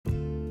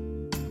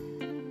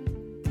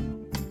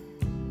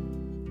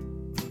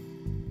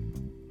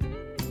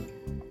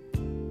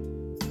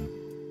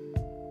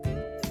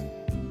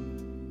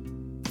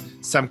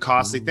some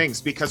costly things,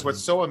 because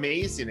what's so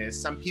amazing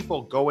is some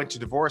people go into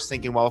divorce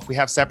thinking, well, if we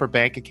have separate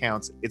bank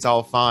accounts, it's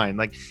all fine.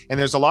 And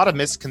there's a lot of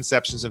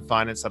misconceptions in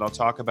finance that I'll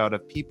talk about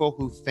of people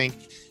who think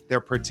they're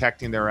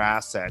protecting their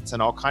assets.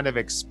 And I'll kind of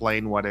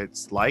explain what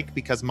it's like,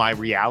 because my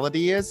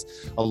reality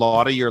is a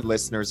lot of your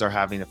listeners are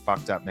having a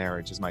fucked up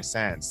marriage, is my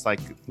sense.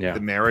 The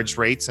marriage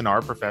rates in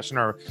our profession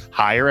are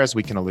higher, as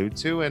we can allude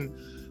to. And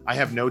I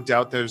have no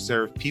doubt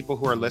there are people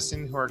who are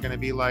listening who are going to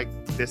be like,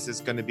 this is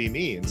going to be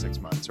me in 6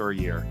 months or a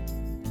year.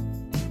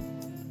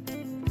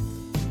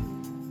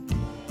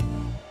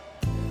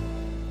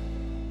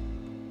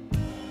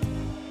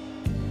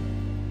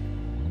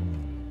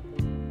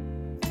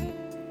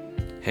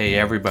 Hey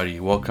everybody,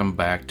 welcome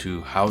back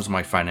to How's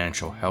My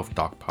Financial Health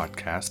Doc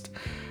podcast.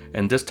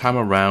 And this time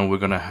around, we're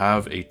going to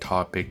have a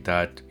topic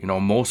that,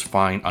 most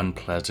find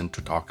unpleasant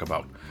to talk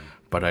about.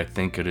 But I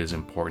think it is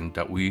important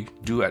that we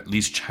do at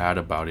least chat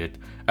about it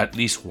at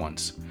least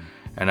once.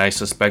 And I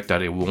suspect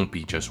that it won't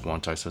be just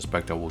once. I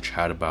suspect that we'll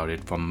chat about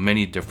it from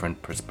many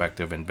different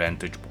perspectives and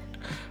vantage points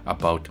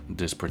about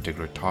this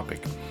particular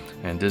topic.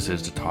 And this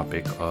is the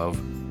topic of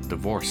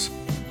divorce.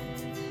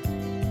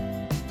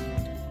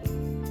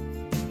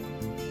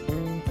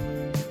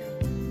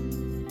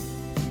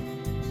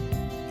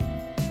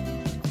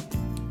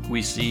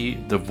 We see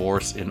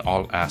divorce in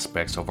all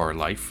aspects of our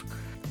life,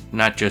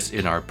 not just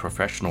in our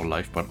professional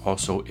life, but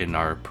also in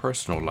our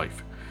personal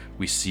life.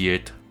 We see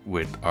it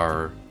with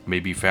our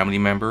maybe family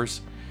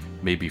members,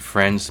 maybe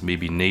friends,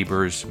 maybe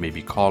neighbors,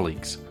 maybe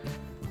colleagues.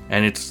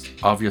 And it's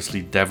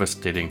obviously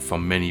devastating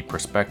from many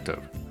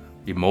perspectives,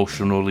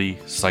 emotionally,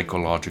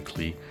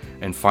 psychologically,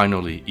 and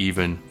finally,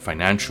 even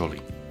financially.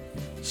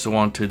 So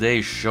on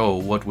today's show,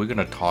 what we're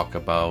going to talk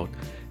about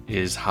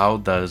is how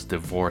does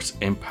divorce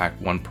impact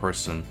one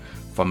person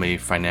from a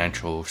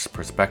financial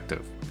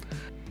perspective.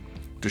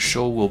 The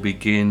show will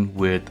begin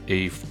with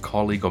a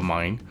colleague of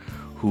mine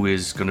who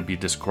is going to be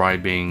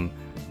describing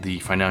the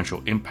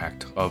financial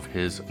impact of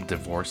his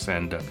divorce,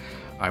 and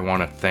I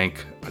want to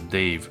thank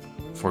Dave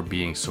for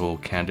being so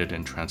candid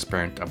and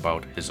transparent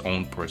about his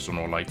own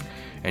personal life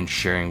and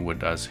sharing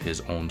with us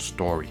his own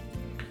story.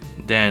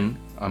 Then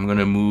I'm going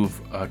to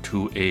move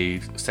to a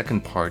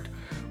second part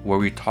where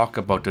we talk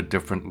about the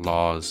different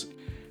laws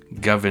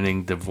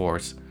governing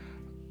divorce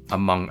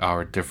among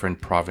our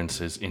different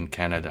provinces in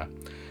Canada.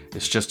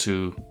 It's just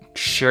to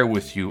share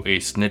with you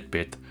a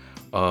snippet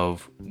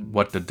of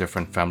what the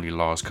different family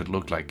laws could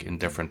look like in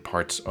different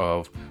parts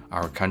of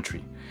our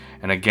country.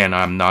 And again,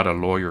 I'm not a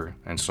lawyer,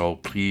 and so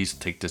please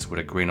take this with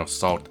a grain of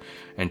salt,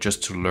 and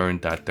just to learn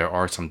that there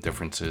are some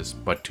differences,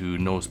 but to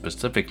know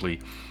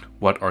specifically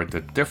what are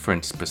the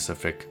different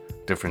specific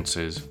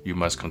differences, you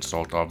must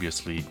consult,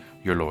 obviously,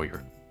 your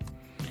lawyer.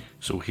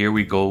 So here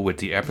we go with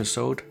the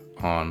episode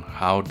on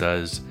how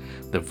does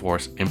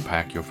divorce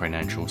impact your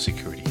financial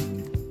security.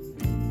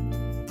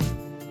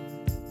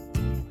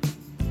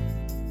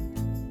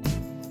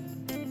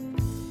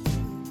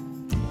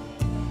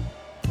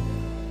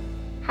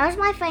 How's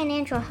my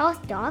financial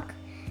health, Doc?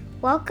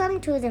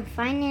 Welcome to the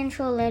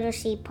Financial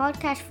Literacy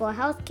Podcast for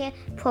Healthcare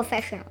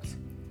Professionals,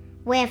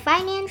 where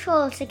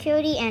financial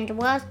security and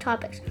wealth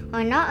topics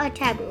are not a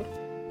taboo.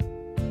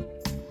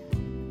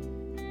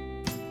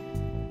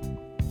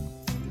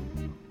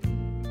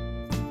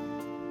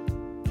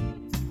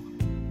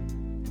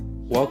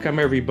 Welcome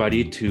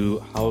everybody to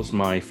How's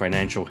My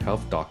Financial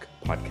Health Doc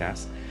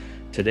podcast.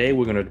 Today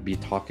we're going to be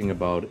talking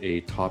about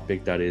a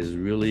topic that is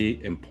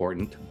really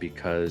important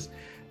because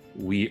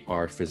we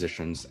are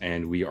physicians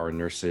and we are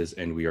nurses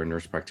and we are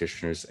nurse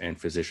practitioners and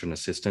physician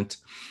assistants.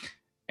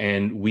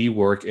 And we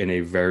work in a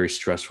very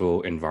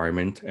stressful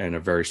environment and a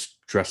very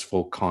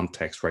stressful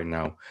context right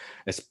now,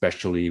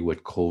 especially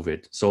with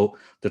COVID. So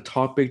the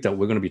topic that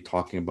we're going to be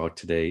talking about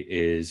today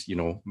is,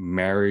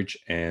 marriage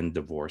and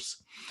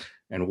divorce.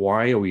 And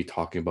why are we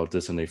talking about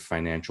this in a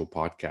financial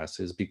podcast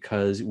is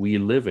because we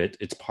live it,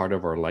 it's part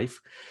of our life.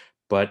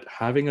 But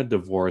having a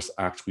divorce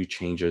actually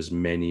changes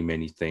many,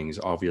 many things.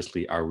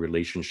 Obviously, our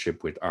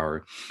relationship with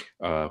our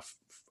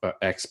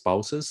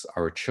ex-spouses,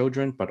 our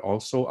children, but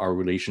also our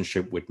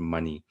relationship with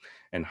money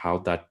and how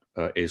that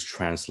is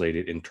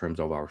translated in terms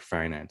of our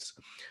finance.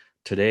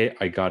 Today,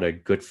 I got a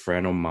good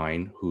friend of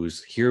mine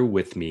who's here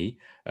with me,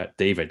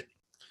 David.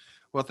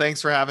 Well,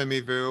 thanks for having me,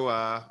 Vu.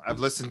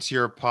 I've listened to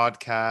your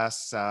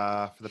podcasts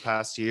for the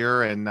past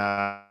year, and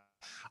I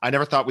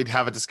never thought we'd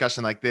have a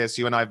discussion like this.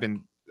 You and I have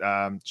been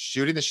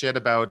shooting the shit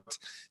about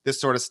this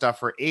sort of stuff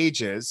for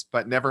ages,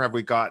 but never have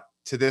we got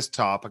to this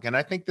topic. And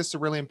I think this is a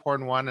really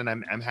important one, and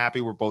I'm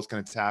happy we're both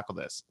going to tackle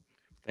this.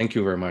 Thank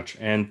you very much.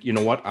 And you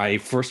know what?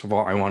 First of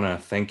all, I want to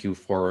thank you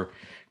for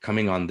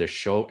coming on this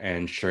show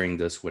and sharing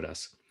this with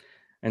us.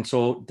 And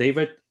so,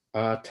 David,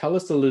 tell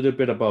us a little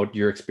bit about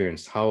your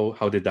experience.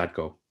 How did that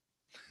go?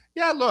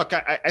 Yeah, look,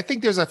 I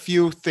think there's a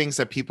few things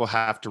that people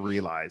have to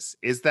realize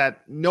is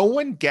that no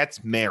one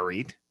gets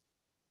married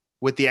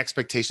with the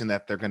expectation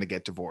that they're going to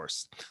get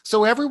divorced.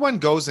 So everyone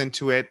goes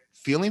into it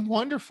feeling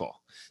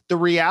wonderful. The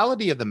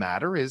reality of the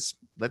matter is,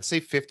 let's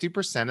say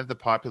 50% of the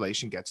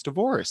population gets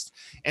divorced.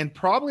 And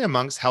probably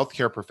amongst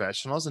healthcare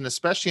professionals, and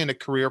especially in a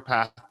career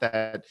path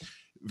that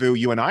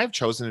you and I have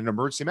chosen in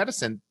emergency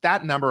medicine,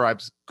 that number I'm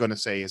going to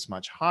say is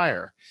much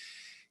higher.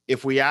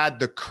 If we add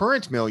the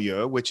current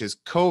milieu, which is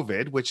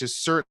COVID, which has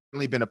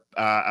certainly been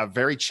a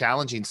very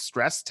challenging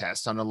stress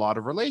test on a lot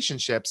of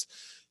relationships,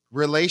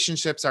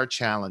 relationships are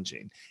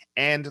challenging.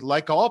 And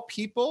like all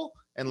people,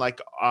 and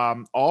like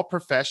all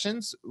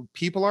professions,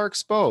 people are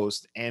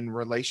exposed and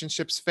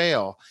relationships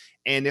fail.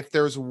 And if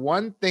there's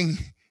one thing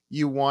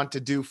you want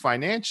to do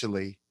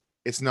financially,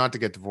 it's not to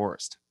get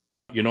divorced.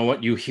 You know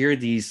what? You hear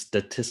these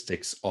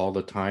statistics all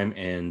the time,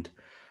 and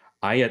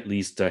I at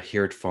least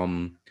hear it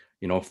from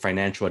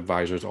financial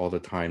advisors all the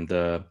time.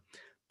 The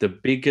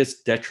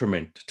biggest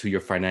detriment to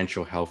your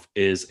financial health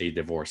is a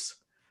divorce.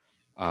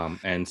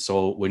 And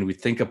so when we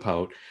think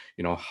about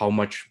how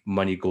much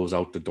money goes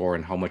out the door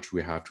and how much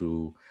we have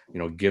to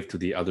give to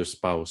the other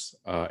spouse,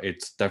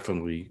 it's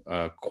definitely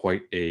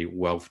quite a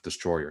wealth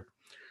destroyer.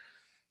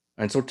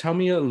 And so tell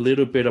me a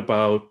little bit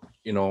about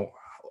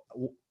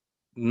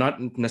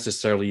not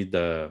necessarily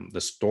the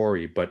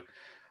story, but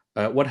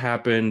what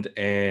happened,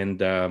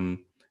 and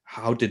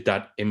how did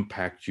that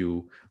impact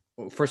you?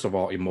 First of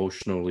all,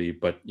 emotionally,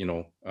 but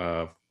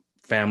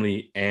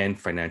family and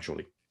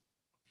financially.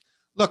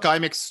 Look,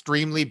 I'm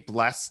extremely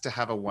blessed to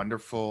have a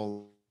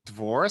wonderful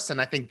divorce,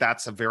 and I think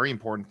that's a very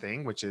important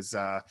thing, which is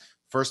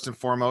first and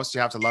foremost, you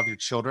have to love your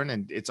children,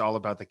 and it's all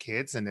about the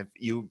kids. And if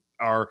you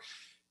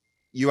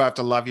have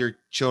to love your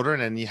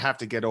children, and you have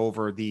to get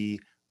over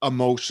the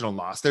emotional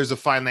loss. There's a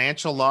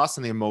financial loss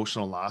and the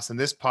emotional loss. And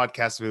this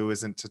podcast view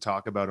isn't to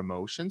talk about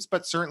emotions,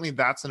 but certainly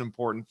that's an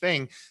important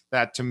thing,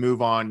 that to move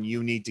on,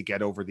 you need to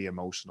get over the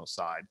emotional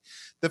side.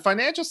 The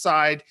financial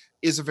side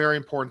is a very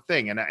important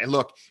thing. And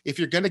look, if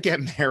you're going to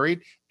get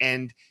married,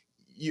 and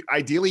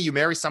ideally you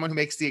marry someone who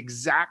makes the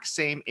exact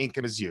same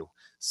income as you,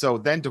 so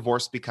then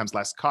divorce becomes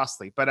less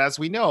costly. But as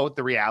we know,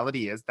 the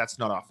reality is that's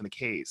not often the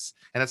case.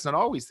 And that's not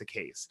always the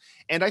case.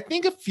 And I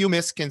think a few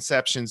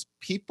misconceptions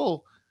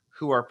people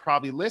who are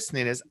probably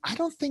listening is, I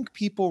don't think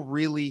people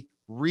really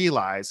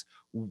realize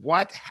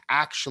what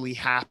actually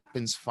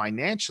happens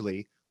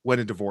financially when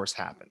a divorce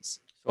happens.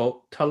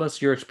 So tell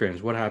us your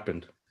experience. What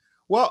happened?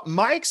 Well,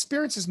 my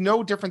experience is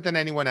no different than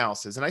anyone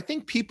else's. And I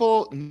think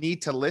people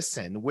need to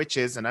listen, which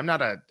is, and I'm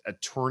not an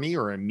attorney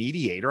or a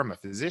mediator, I'm a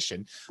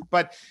physician,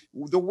 but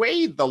the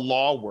way the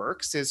law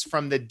works is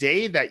from the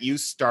day that you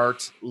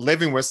start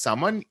living with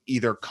someone,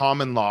 either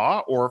common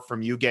law or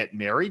from you get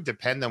married,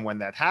 depending on when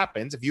that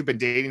happens. If you've been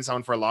dating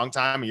someone for a long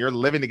time and you're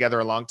living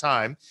together a long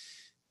time,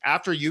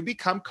 after you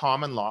become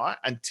common law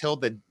until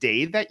the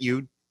day that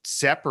you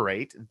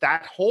separate,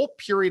 that whole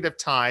period of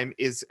time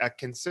is a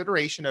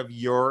consideration of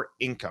your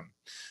income.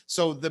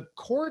 So the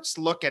courts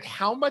look at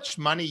how much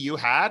money you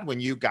had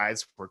when you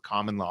guys were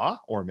common law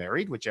or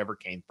married, whichever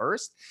came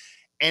first,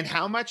 and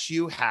how much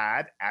you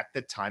had at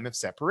the time of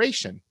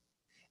separation.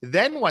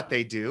 Then what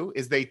they do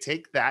is they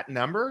take that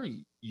number,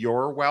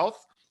 your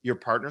wealth, your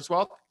partner's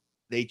wealth,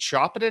 they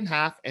chop it in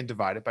half and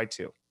divide it by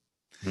 2.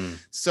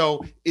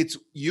 So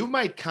you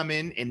might come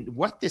in, and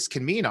what this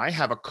can mean, I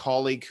have a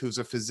colleague who's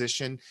a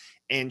physician,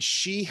 and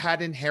she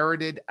had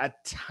inherited a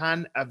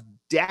ton of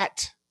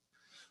debt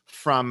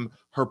from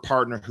her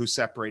partner who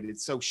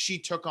separated. So she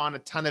took on a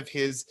ton of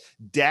his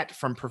debt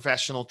from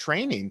professional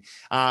training.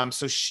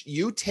 So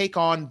you take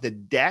on the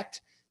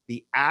debt,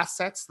 the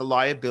assets, the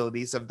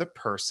liabilities of the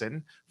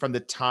person from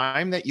the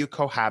time that you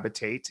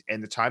cohabitate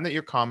and the time that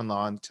you're common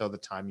law until the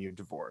time you're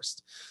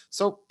divorced.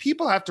 So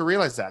people have to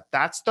realize that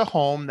that's the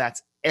home,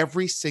 that's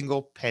every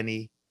single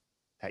penny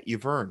that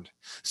you've earned.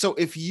 So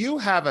if you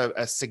have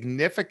a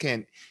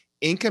significant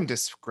income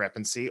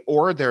discrepancy,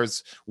 or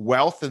there's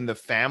wealth in the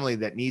family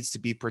that needs to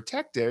be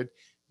protected,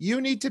 you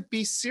need to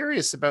be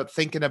serious about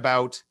thinking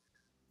about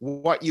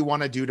what you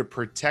want to do to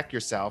protect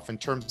yourself in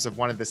terms of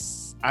one of the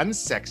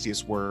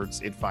unsexiest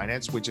words in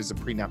finance, which is a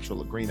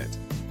prenuptial agreement.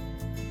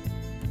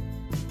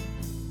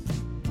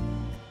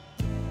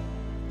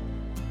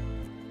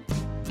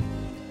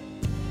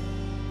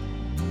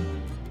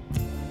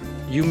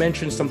 You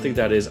mentioned something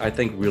that is, I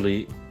think,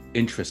 really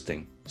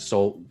interesting.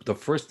 So the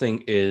first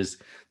thing is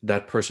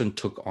that person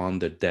took on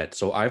the debt.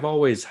 So I've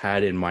always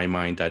had in my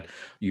mind that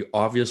you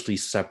obviously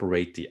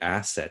separate the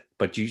asset,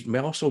 but you may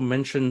also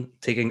mention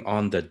taking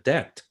on the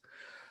debt.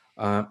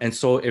 And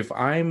so if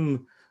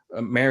I'm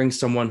marrying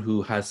someone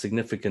who has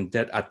significant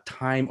debt at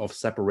time of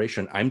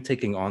separation, I'm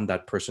taking on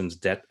that person's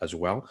debt as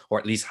well, or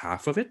at least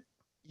half of it.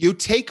 You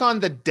take on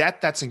the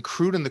debt that's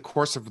accrued in the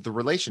course of the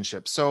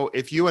relationship. So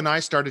if you and I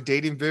started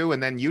dating, Vu,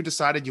 and then you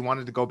decided you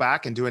wanted to go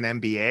back and do an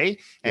MBA,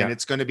 and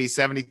it's going to be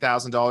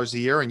 $70,000 a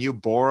year, and you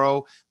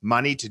borrow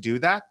money to do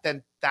that,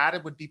 then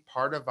that would be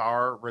part of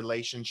our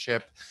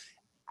relationship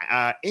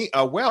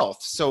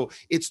wealth. So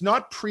it's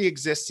not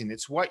pre-existing.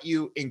 It's what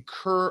you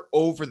incur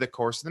over the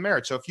course of the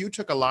marriage. So if you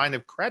took a line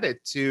of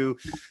credit to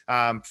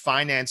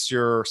finance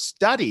your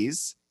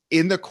studies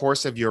in the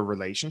course of your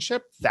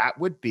relationship, that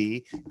would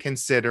be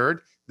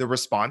considered the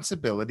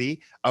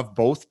responsibility of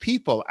both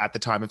people at the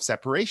time of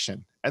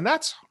separation. And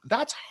that's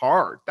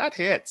hard. That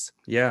hits.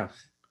 Yeah.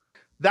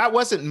 That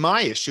wasn't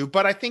my issue,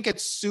 but I think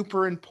it's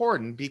super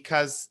important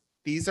because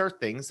these are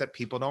things that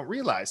people don't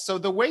realize. So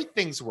the way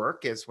things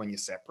work is when you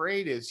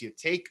separate is you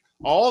take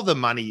all the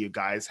money you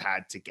guys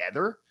had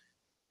together,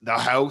 the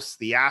house,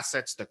 the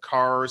assets, the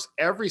cars,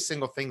 every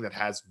single thing that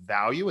has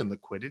value and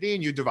liquidity,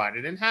 and you divide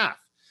it in half.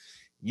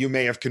 You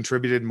may have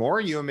contributed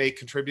more, you may have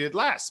contributed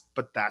less,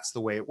 but that's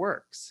the way it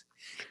works.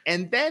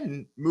 And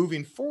then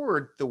moving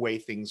forward, the way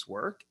things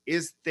work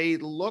is they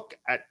look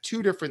at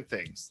two different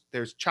things.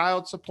 There's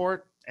child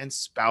support and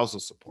spousal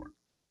support.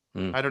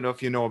 I don't know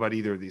if you know about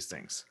either of these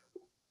things.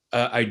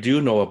 I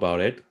do know about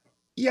it.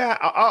 Yeah,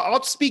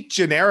 I'll speak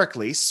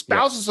generically.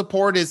 Spousal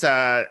support is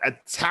a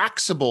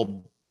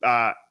taxable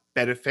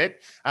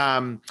benefit,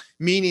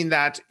 meaning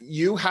that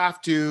you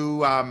have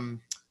to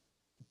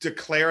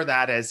declare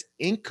that as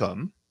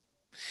income.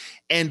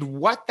 And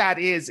what that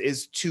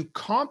is to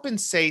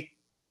compensate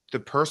the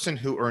person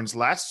who earns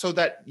less so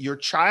that your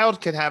child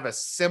can have a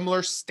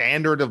similar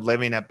standard of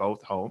living at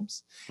both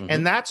homes.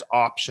 And that's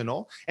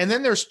optional. And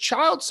then there's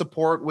child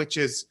support, which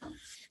is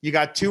you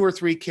got 2 or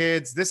 3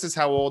 kids. This is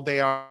how old they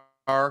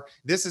are.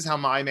 This is how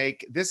I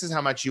make. This is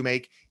how much you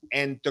make.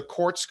 And the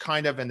courts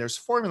and there's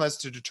formulas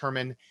to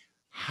determine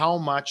how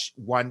much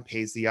one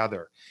pays the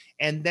other.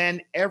 And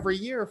then every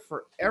year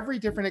for every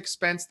different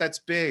expense that's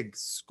big,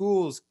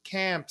 schools,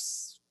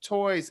 camps,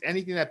 toys,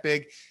 anything that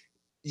big,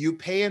 you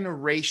pay in a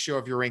ratio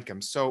of your income.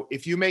 So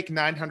if you make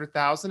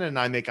 900,000 and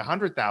I make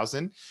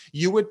 100,000,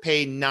 you would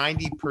pay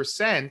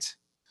 90%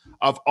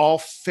 of all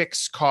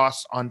fixed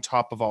costs on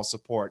top of all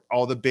support,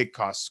 all the big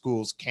costs,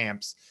 schools,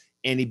 camps,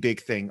 any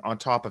big thing on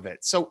top of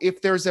it. So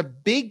if there's a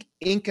big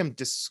income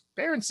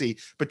disparity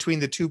between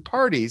the two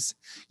parties,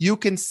 you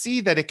can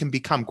see that it can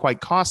become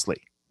quite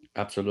costly.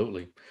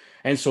 Absolutely.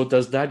 And so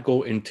does that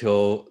go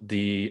until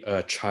the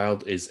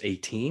child is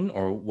 18,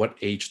 or what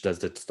age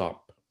does it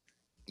stop?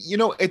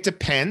 It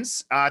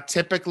depends.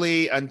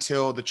 Typically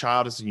until the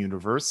child is in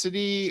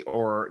university,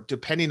 or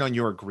depending on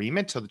your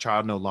agreement, till the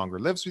child no longer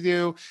lives with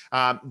you.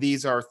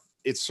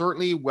 It's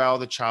certainly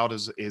the child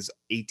is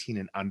 18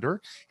 and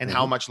under, and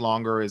how much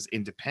longer is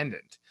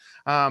independent.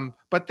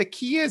 But the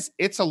key is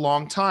it's a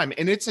long time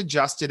and it's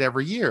adjusted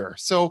every year.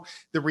 So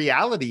the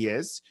reality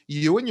is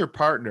you and your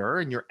partner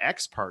and your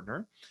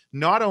ex-partner,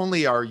 not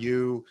only are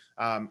you,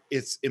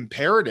 it's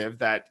imperative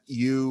that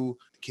you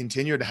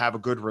continue to have a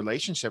good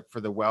relationship for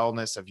the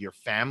wellness of your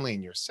family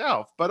and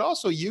yourself, but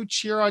also you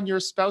cheer on your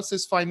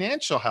spouse's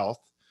financial health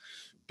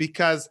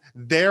because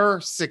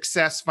their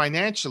success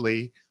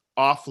financially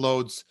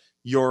offloads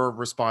your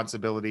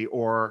responsibility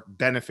or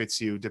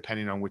benefits you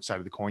depending on which side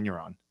of the coin you're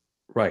on.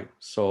 Right.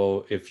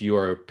 So if you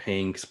are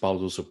paying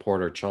spousal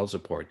support or child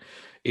support,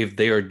 if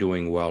they are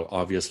doing well,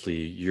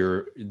 obviously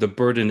the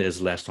burden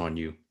is less on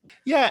you.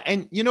 Yeah.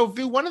 And,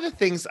 Vu, one of the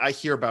things I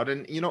hear about,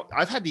 and,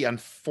 I've had the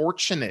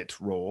unfortunate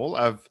role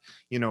of,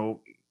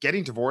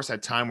 getting divorced at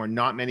a time where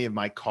not many of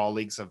my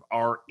colleagues of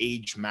our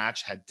age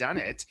match had done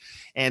it.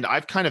 And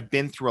I've kind of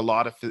been through a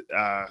lot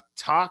of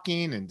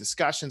talking and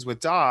discussions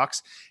with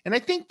docs. And I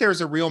think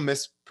there's a real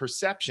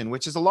misperception,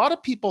 which is a lot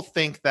of people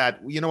think that,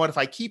 if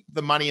I keep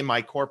the money in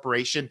my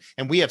corporation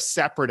and we have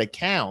separate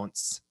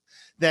accounts,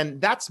 then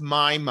that's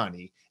my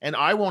money and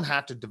I won't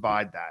have to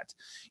divide that.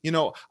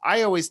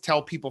 I always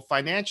tell people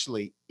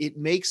financially, it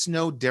makes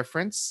no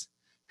difference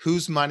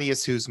whose money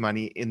is whose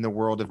money in the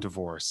world of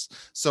divorce.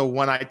 So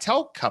when I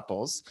tell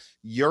couples,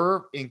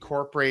 you're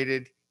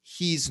incorporated,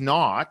 he's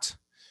not,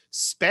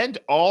 spend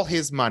all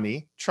his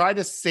money, try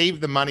to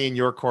save the money in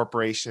your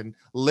corporation,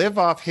 live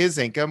off his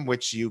income,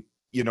 which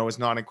is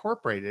not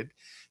incorporated,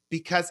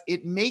 because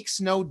it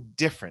makes no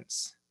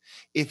difference.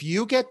 If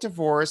you get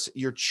divorced,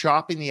 you're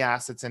chopping the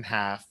assets in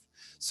half.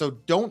 So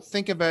don't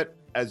think of it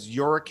as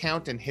your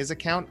account and his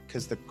account,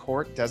 because the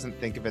court doesn't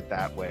think of it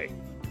that way.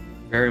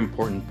 Very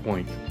important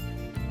point.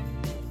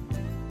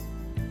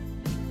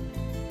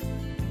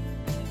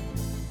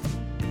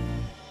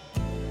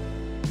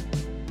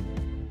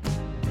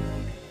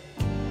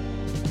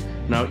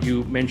 Now,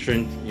 you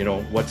mentioned,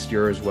 what's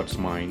yours, what's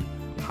mine.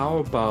 How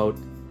about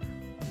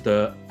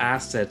the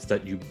assets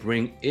that you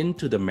bring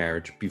into the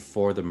marriage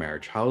before the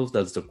marriage? How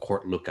does the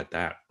court look at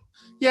that?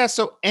 Yeah,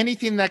 so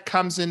anything that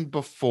comes in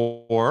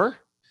before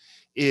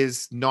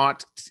is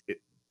not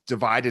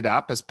divided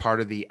up as part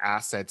of the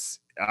assets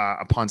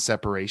upon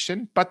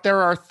separation. But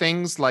there are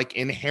things like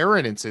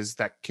inheritances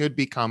that could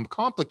become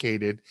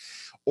complicated,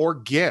 or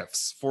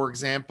gifts. For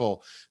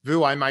example,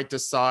 Vu, I might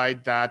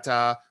decide that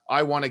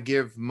I want to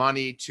give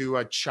money to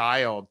a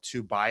child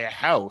to buy a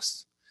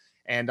house,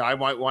 and I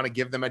might want to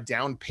give them a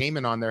down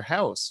payment on their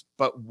house.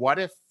 But what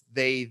if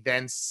they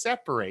then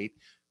separate?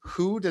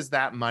 Who does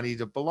that money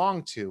to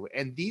belong to?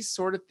 And these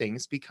sort of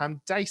things become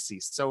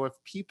dicey. So if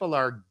people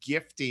are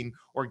gifting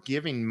or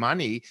giving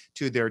money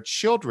to their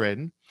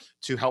children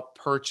to help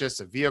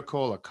purchase a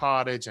vehicle, a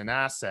cottage, an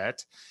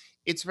asset,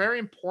 it's very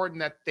important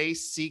that they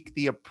seek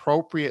the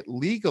appropriate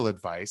legal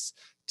advice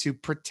to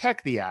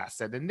protect the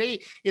asset. And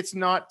it's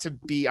not to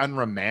be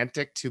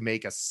unromantic to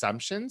make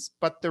assumptions,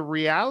 but the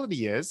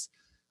reality is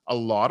a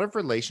lot of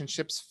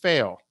relationships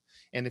fail.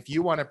 And if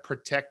you want to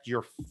protect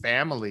your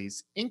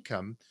family's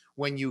income,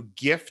 when you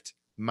gift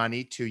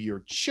money to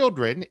your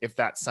children, if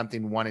that's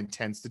something one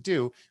intends to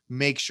do,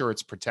 make sure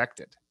it's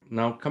protected.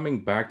 Now,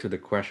 coming back to the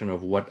question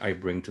of what I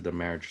bring to the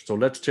marriage. So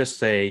let's just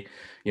say,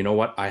 you know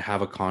what, I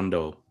have a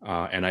condo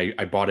and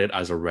I bought it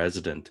as a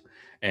resident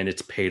and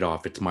it's paid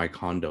off. It's my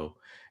condo.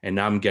 And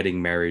now I'm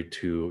getting married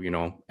to,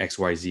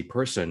 XYZ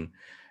person.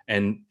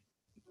 And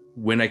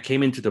when I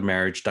came into the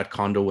marriage, that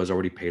condo was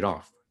already paid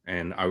off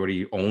and I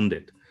already owned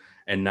it.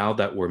 And now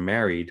that we're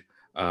married,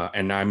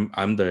 and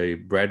I'm the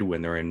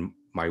breadwinner and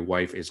my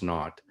wife is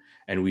not,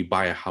 and we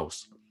buy a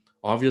house.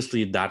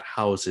 Obviously, that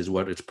house is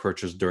what is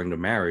purchased during the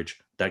marriage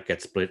that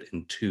gets split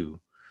in two.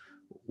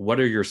 What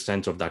are your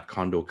sense of that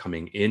condo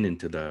coming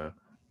into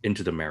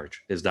the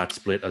marriage? Is that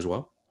split as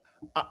well?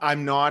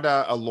 I'm not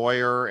a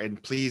lawyer,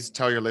 and please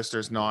tell your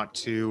listeners not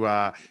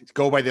to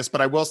go by this.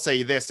 But I will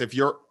say this: if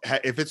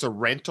it's a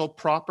rental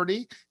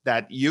property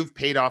that you've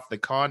paid off the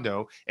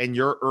condo and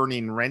you're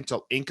earning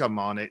rental income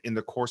on it in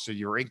the course of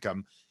your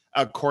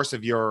course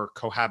of your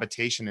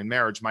cohabitation and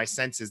marriage, my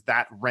sense is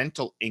that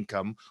rental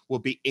income will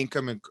be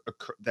income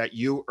that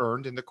you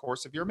earned in the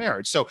course of your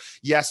marriage. So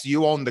yes,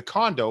 you own the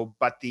condo,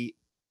 but the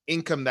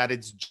income that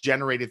it's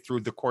generated through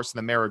the course of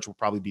the marriage will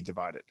probably be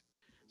divided.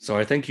 So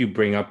I think you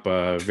bring up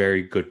a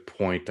very good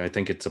point. I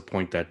think it's a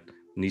point that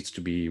needs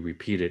to be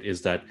repeated,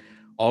 is that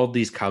all of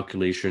these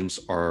calculations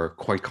are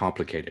quite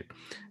complicated.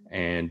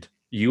 And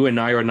you and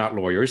I are not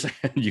lawyers,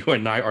 and you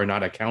and I are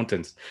not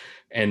accountants.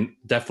 And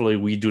definitely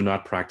we do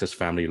not practice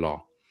family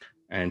law.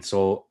 And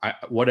so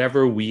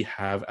whatever we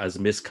have as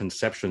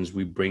misconceptions,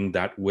 we bring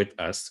that with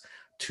us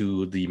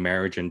to the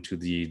marriage and to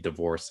the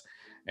divorce.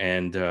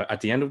 And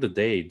at the end of the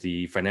day,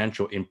 the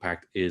financial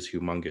impact is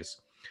humongous.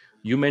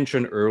 You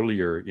mentioned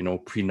earlier,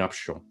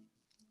 prenuptial,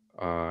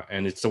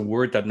 and it's a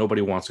word that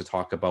nobody wants to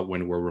talk about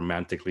when we're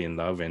romantically in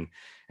love and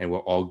we're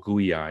all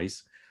gooey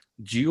eyes.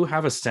 Do you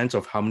have a sense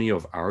of how many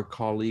of our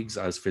colleagues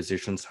as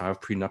physicians have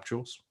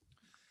prenuptials?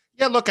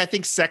 Yeah, look, I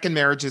think second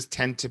marriages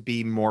tend to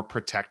be more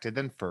protected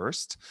than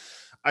first.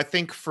 I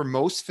think for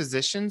most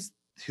physicians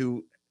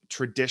who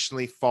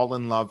traditionally fall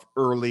in love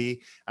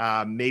early,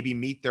 maybe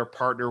meet their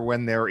partner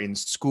when they're in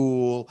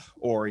school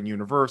or in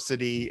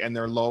university and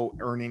they're low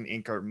earning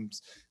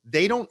incomes,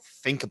 they don't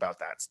think about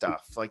that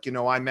stuff. Like,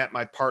 I met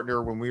my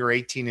partner when we were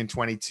 18 and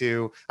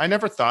 22. I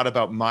never thought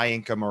about my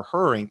income or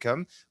her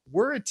income.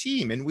 We're a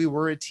team and we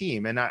were a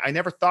team. And I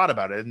never thought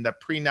about it. And the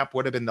prenup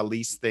would have been the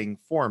least thing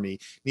for me.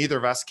 Neither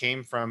of us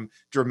came from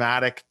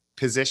dramatic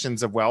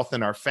positions of wealth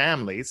in our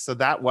families. So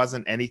that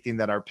wasn't anything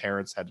that our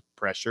parents had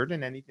pressured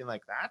and anything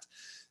like that.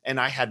 And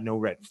I had no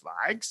red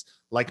flags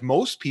like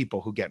most people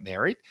who get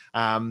married.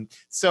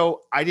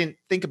 So I didn't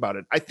think about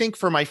it. I think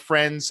for my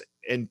friends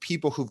and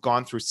people who've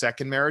gone through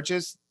second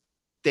marriages,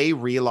 they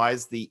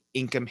realize the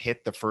income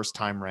hit the first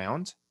time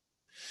round.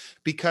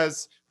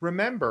 Because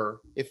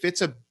remember, if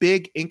it's a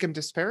big income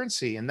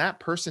disparity and that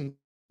person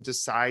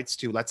decides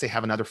to, let's say,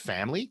 have another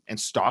family and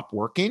stop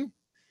working,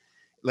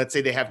 let's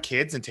say they have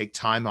kids and take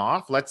time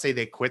off, let's say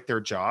they quit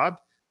their job,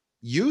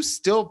 you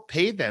still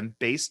pay them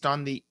based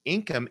on the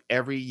income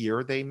every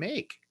year they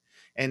make.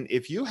 And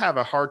if you have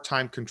a hard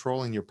time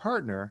controlling your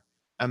partner,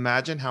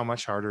 imagine how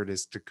much harder it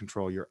is to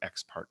control your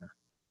ex-partner.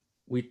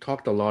 We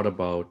talked a lot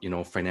about,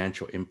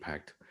 financial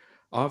impact.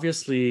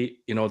 Obviously,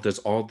 there's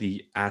all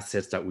the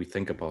assets that we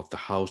think about, the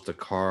house, the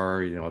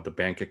car, the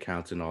bank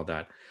accounts and all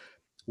that.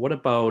 What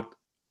about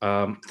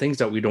things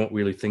that we don't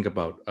really think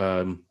about?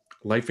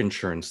 Life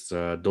insurance,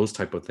 those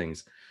type of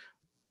things.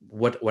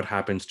 What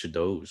happens to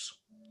those?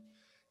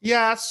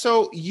 Yeah,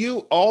 so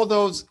all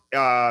those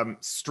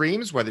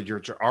streams, whether you're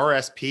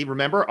RSP,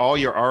 remember all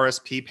your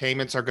RSP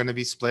payments are going to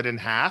be split in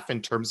half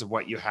in terms of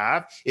what you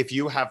have. If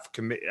you have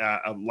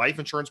a life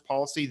insurance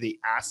policy, the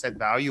asset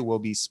value will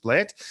be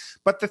split.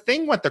 But the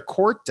thing what the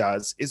court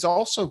does is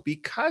also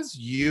because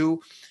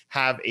you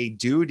have a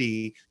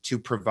duty to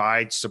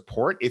provide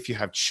support if you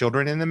have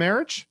children in the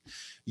marriage,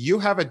 you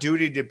have a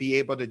duty to be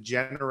able to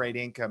generate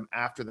income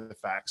after the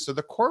fact. So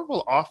the court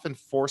will often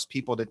force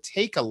people to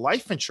take a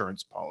life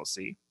insurance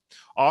policy,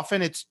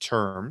 often it's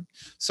term,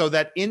 so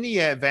that in the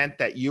event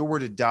that you were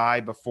to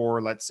die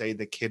before, let's say,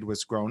 the kid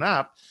was grown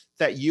up,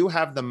 that you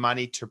have the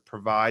money to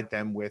provide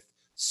them with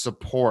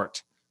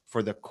support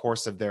for the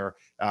course of their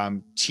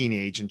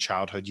teenage and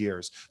childhood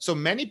years. So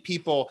many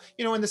people,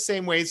 in the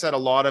same ways that a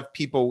lot of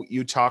people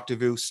you talk to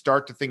who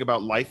start to think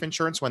about life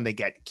insurance when they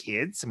get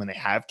kids and when they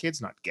have kids,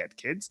 not get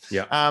kids.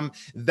 Yeah.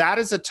 That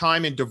is a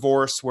time in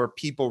divorce where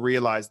people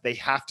realize they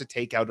have to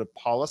take out a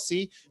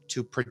policy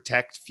to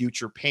protect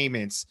future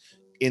payments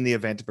in the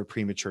event of a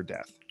premature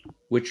death.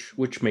 Which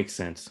makes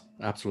sense.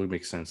 Absolutely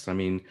makes sense. I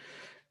mean,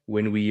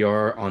 when we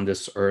are on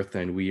this earth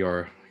and we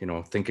are,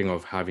 thinking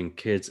of having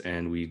kids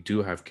and we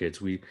do have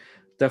kids, we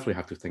definitely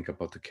have to think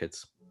about the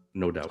kids,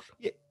 no doubt.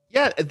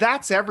 Yeah,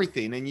 that's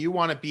everything. And you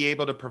want to be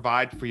able to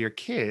provide for your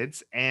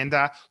kids. And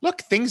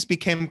look, things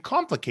became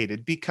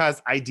complicated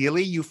because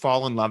ideally you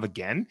fall in love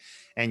again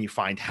and you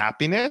find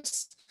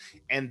happiness.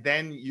 And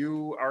then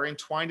you are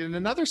entwined in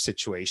another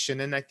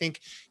situation. And I think,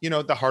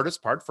 the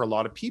hardest part for a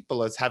lot of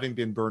people is having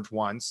been burnt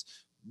once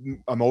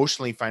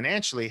emotionally,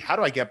 financially. How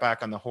do I get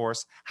back on the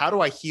horse? How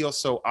do I heal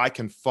so I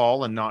can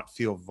fall and not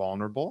feel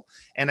vulnerable?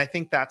 And I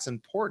think that's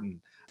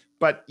important.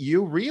 But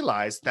you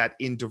realize that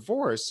in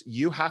divorce,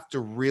 you have to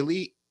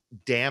really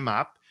dam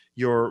up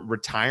your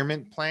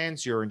retirement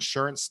plans, your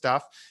insurance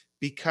stuff,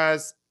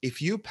 because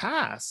if you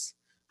pass,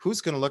 who's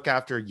going to look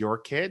after your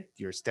kid,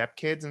 your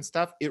stepkids and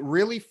stuff? It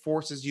really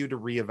forces you to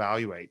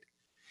reevaluate.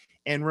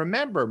 And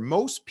remember,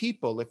 most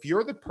people, if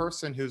you're the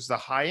person who's the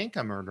high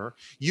income earner,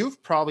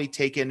 you've probably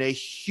taken a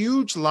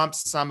huge lump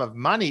sum of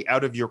money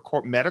out of your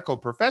medical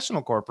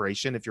professional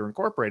corporation, if you're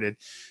incorporated,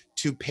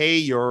 to pay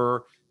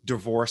your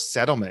divorce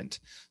settlement.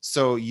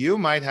 So you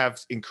might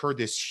have incurred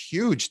this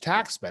huge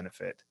tax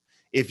benefit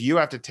if you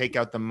have to take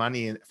out the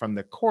money from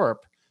the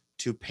corp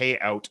to pay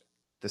out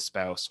the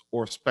spouse,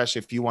 or especially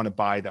if you want to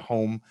buy the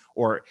home,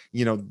 or,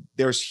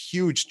 there's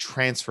huge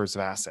transfers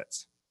of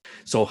assets.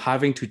 So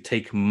having to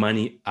take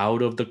money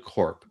out of the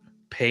corp,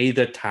 pay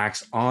the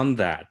tax on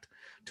that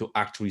to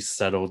actually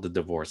settle the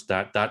divorce,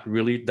 that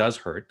really does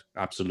hurt.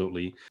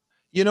 Absolutely.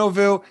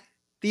 Vu,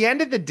 the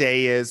end of the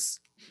day is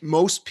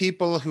most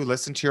people who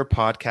listen to your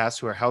podcast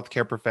who are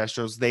healthcare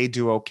professionals, they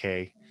do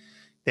okay.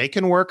 They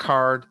can work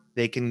hard,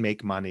 they can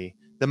make money.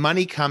 The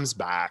money comes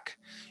back.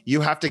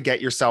 You have to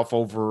get yourself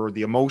over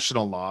the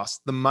emotional loss.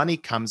 The money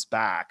comes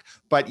back.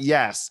 But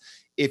yes,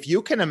 if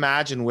you can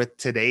imagine with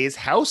today's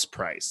house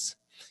price,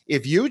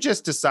 if you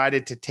just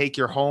decided to take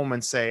your home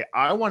and say,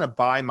 I want to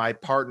buy my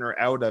partner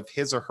out of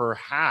his or her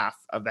half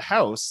of the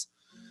house,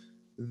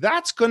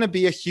 that's going to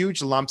be a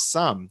huge lump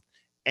sum.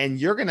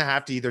 And you're going to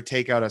have to either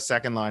take out a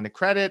second line of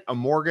credit, a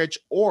mortgage,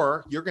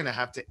 or you're going to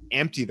have to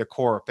empty the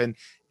corp.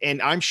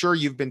 And I'm sure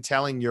you've been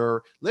telling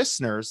your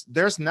listeners,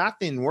 there's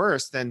nothing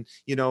worse than,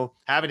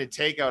 having to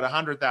take out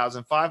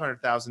 100,000,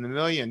 500,000, a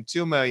million,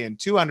 2 million,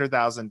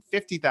 200,000,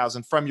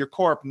 50,000 from your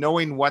corp,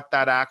 knowing what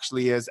that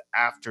actually is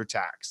after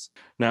tax.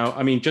 Now,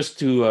 I mean, just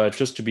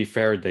to be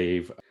fair,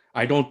 Dave,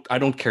 I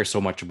don't care so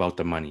much about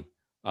the money.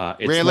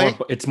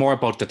 It's more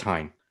about the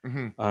time.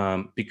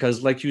 Mm-hmm.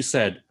 Because like you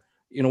said,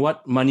 you know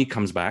what? Money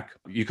comes back.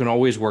 You can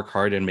always work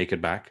hard and make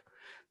it back.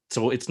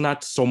 So it's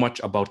not so much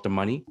about the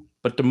money,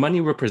 but the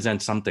money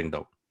represents something,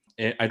 though.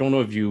 I don't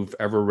know if you've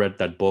ever read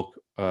that book,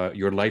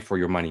 Your Life or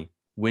Your Money.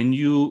 When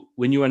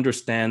you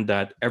understand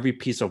that every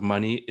piece of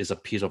money is a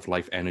piece of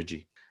life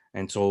energy.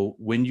 And so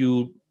when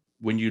you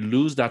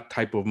lose that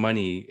type of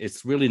money,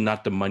 it's really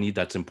not the money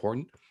that's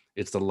important.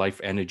 It's the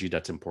life energy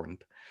that's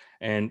important.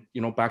 And,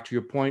 back to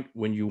your point,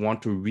 when you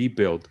want to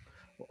rebuild,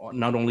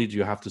 not only do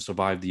you have to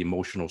survive the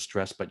emotional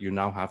stress, but you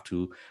now have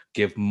to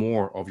give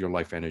more of your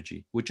life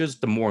energy, which is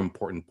the more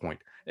important point.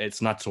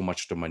 It's not so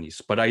much the money,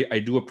 but I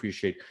do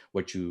appreciate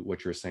what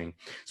you're saying.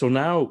 So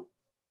now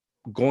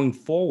going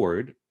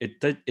forward, it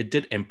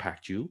did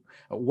impact you.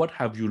 What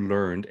have you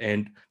learned?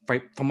 And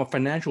from a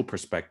financial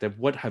perspective,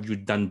 what have you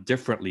done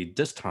differently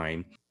this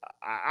time?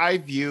 I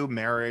view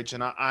marriage,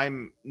 and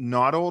I'm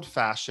not old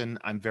fashioned.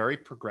 I'm very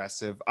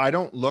progressive. I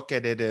don't look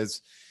at it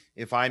as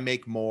if I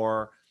make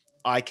more,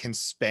 I can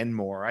spend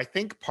more. I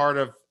think part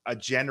of a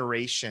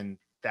generation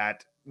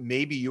that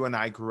maybe you and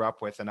I grew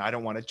up with, and I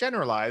don't want to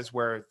generalize,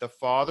 where the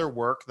father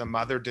worked, the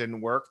mother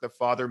didn't work, the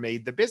father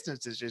made the business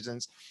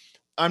decisions.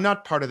 I'm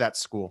not part of that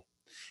school.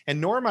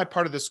 And nor am I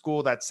part of the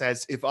school that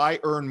says, if I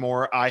earn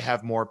more, I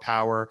have more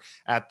power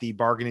at the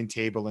bargaining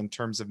table in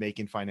terms of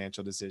making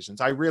financial decisions.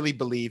 I really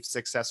believe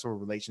successful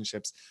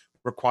relationships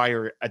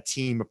require a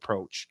team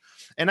approach.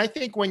 And I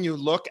think when you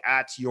look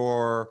at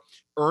your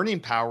earning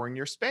power and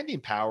your spending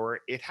power,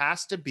 it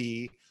has to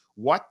be,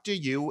 what do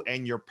you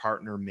and your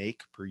partner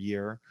make per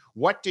year?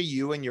 What do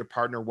you and your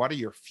partner, what are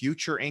your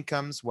future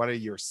incomes? What are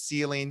your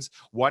ceilings?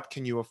 What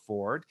can you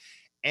afford?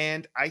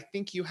 And I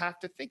think you have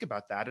to think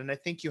about that. And I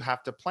think you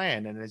have to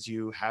plan. And as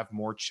you have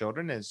more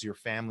children, as your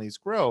families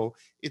grow,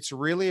 it's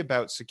really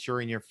about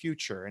securing your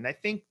future. And I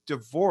think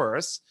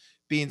divorce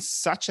being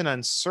such an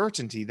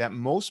uncertainty that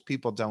most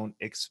people don't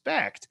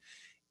expect,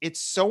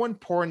 it's so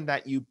important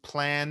that you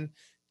plan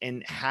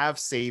and have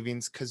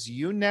savings, because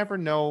you never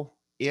know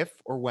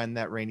if or when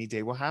that rainy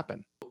day will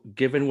happen.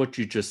 Given what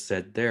you just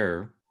said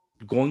there,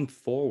 going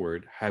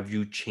forward, have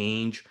you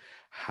changed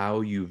how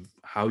you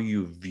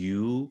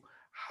view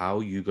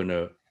how you're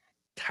gonna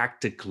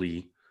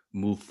tactically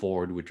move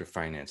forward with your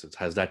finances?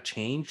 Has that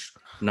changed?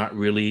 Not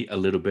really, a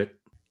little bit.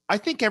 I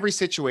think every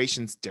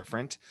situation's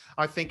different.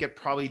 I think it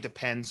probably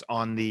depends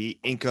on the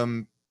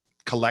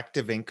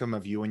collective income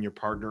of you and your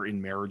partner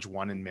in marriage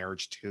 1 and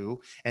marriage 2,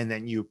 and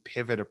then you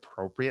pivot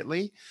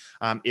appropriately.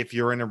 If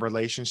you're in a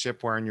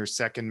relationship where in your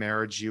second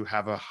marriage you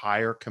have a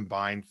higher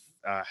combined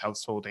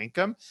household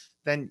income,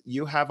 then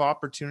you have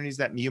opportunities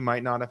that you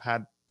might not have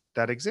had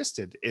that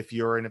existed. If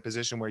you're in a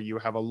position where you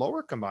have a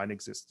lower combined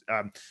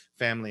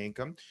family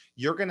income,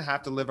 you're going to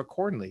have to live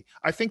accordingly.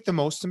 I think the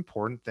most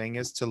important thing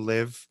is to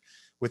live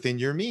within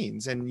your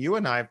means. And you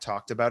and I have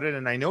talked about it,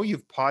 and I know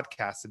you've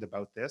podcasted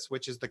about this,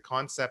 which is the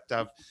concept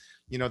of,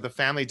 the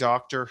family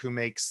doctor who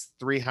makes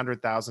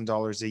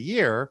 $300,000 a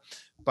year,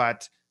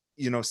 but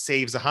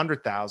saves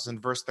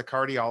 100,000 versus the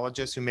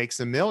cardiologist who makes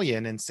 $1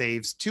 million and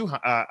saves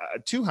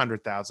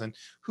 200,000.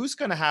 Who's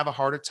going to have a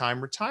harder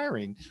time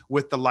retiring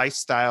with the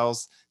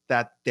lifestyles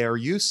that they're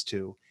used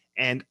to?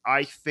 And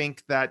I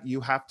think that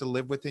you have to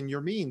live within your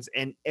means,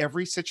 and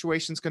every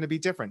situation is going to be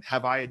different.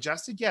 Have I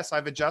adjusted? Yes,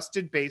 I've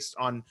adjusted based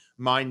on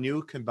my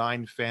new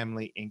combined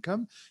family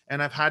income,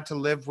 and I've had to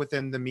live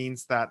within the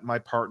means that my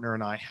partner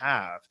and I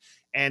have.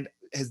 And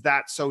is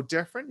that so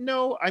different?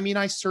 No, I mean,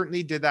 I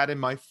certainly did that in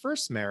my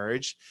first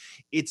marriage.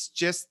 It's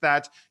just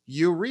that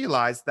you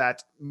realize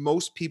that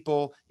most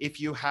people, if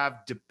you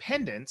have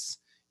dependents,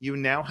 you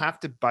now have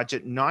to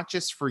budget not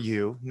just for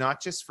you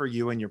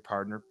and your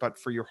partner, but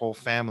for your whole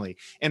family.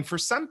 And for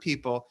some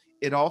people,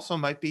 it also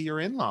might be your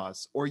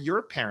in-laws or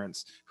your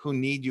parents who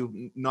need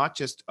you not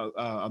just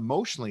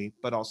emotionally,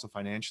 but also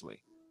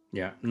financially.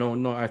 Yeah,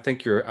 no, I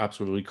think you're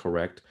absolutely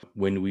correct.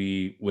 When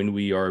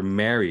we are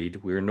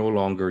married, we're no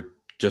longer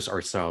just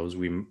ourselves.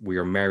 We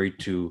are married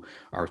to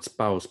our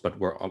spouse, but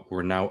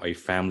we're now a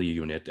family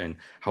unit, and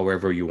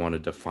however you want to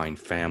define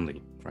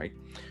family, right?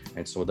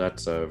 And so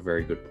that's a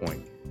very good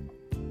point.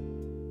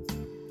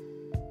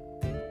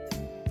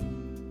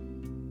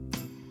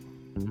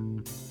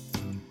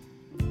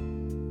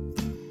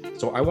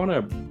 So I want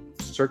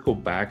to circle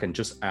back and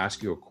just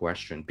ask you a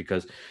question,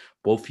 because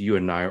both you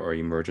and I are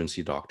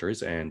emergency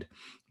doctors, and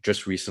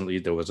just recently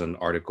there was an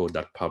article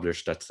that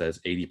published that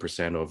says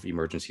 80% of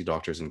emergency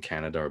doctors in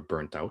Canada are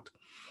burnt out.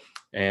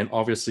 And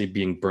obviously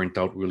being burnt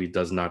out really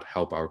does not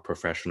help our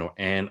professional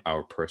and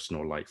our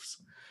personal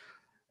lives.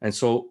 And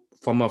so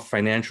from a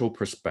financial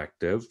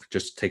perspective,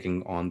 just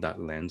taking on that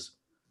lens,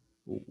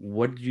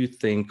 what do you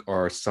think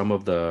are some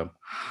of the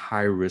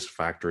high risk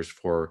factors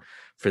for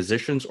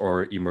physicians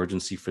or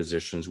emergency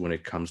physicians when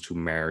it comes to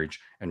marriage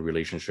and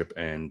relationship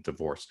and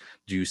divorce?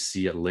 Do you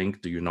see a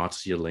link? Do you not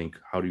see a link?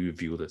 How do you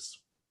view this?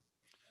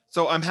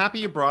 So I'm happy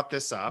you brought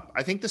this up.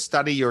 I think the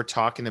study you're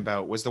talking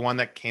about was the one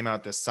that came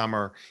out this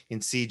summer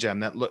in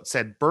CGEM that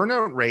said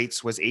burnout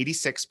rates was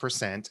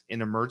 86%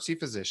 in emergency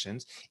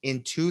physicians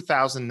in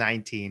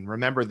 2019.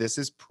 Remember, this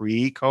is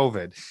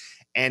pre-COVID.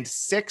 And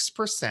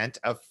 6%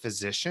 of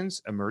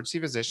physicians, emergency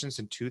physicians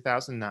in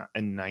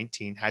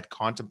 2019 had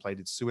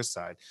contemplated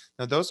suicide.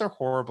 Now, those are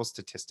horrible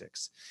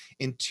statistics.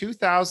 In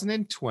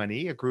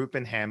 2020, a group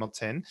in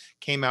Hamilton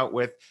came out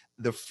with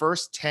the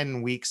first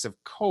 10 weeks of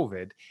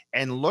COVID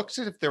and looked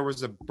at if there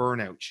was a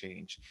burnout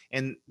change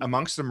and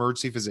amongst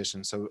emergency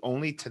physicians, so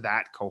only to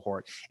that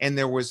cohort, and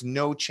there was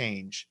no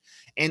change.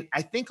 And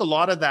I think a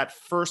lot of that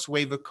first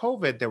wave of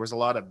COVID, there was a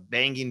lot of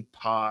banging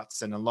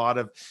pots and a lot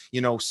of,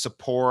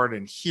 support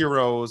and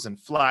heroes and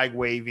flag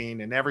waving,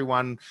 and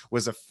everyone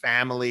was a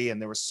family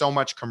and there was so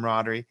much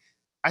camaraderie.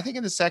 I think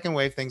in the second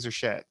wave, things are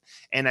shit.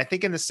 And I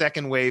think in the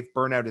second wave,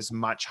 burnout is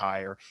much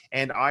higher.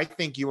 And I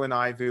think you and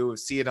I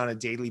see it on a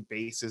daily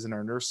basis in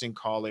our nursing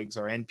colleagues,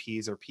 our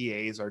NPs, our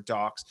PAs, our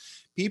docs.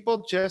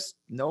 People just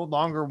no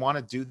longer want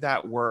to do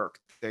that work.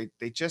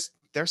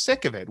 They're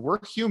sick of it. We're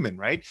human,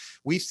 right?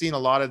 We've seen a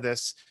lot of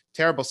this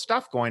terrible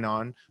stuff going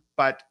on,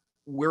 but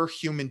we're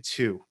human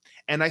too.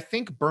 And I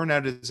think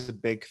burnout is a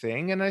big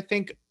thing. And I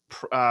think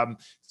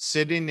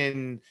sitting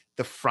in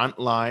the front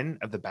line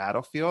of the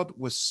battlefield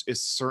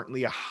is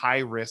certainly a high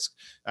risk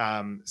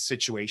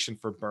situation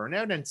for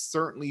burnout, and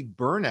certainly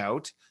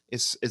burnout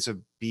is a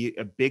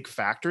big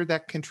factor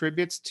that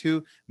contributes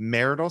to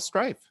marital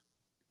strife.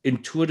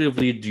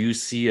 Intuitively, do you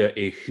see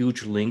a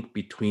huge link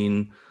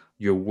between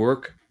your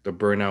work, the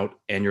burnout,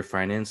 and your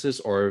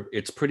finances, or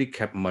it's pretty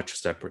kept much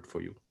separate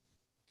for you?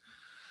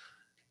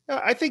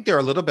 I think they're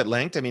a little bit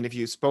linked. I mean, if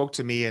you spoke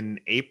to me in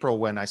April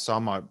when I saw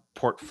my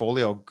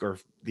portfolio or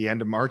the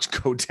end of March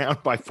go down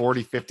by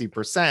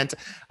 40-50%,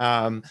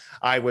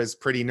 I was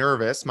pretty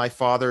nervous. My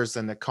father's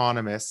an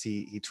economist.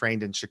 He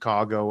trained in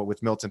Chicago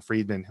with Milton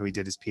Friedman, who he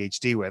did his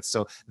PhD with.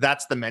 So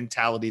that's the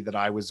mentality that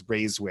I was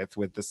raised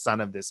with the son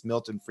of this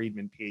Milton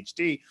Friedman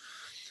PhD.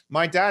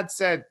 My dad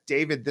said,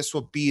 David, this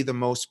will be the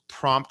most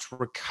prompt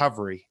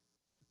recovery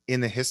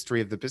in the history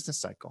of the business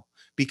cycle,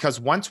 because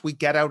once we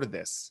get out of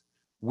this,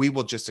 we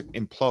will just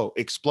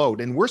explode.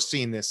 And we're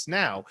seeing this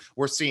now.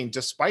 We're seeing,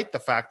 despite the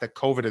fact that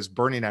COVID is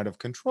burning out of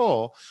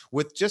control,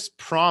 with just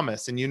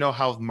promise, and you know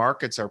how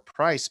markets are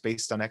priced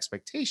based on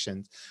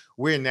expectations,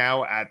 we're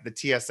now at the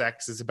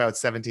TSX is about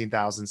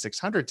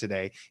 17,600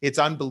 today. It's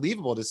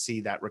unbelievable to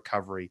see that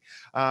recovery.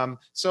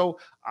 So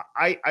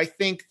I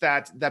think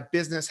that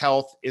business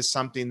health is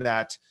something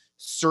that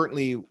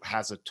certainly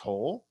has a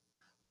toll,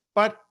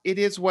 but it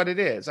is what it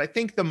is. I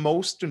think the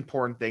most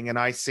important thing, and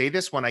I say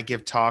this when I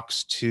give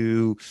talks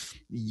to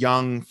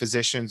young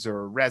physicians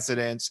or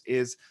residents,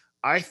 is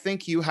I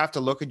think you have to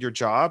look at your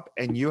job,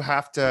 and you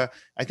have to,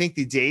 I think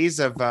the days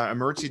of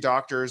emergency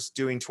doctors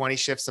doing 20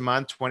 shifts a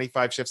month,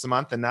 25 shifts a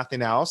month and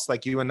nothing else,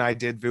 like you and I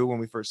did, Vu, when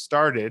we first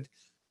started,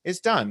 is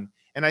done.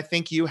 And I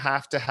think you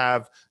have to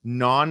have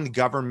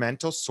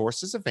non-governmental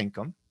sources of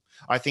income.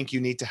 I think you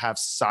need to have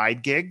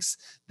side gigs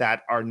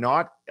that are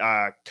not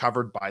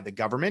covered by the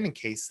government in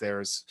case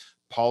there's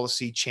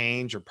policy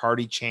change or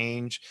party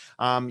change.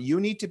 You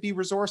need to be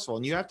resourceful,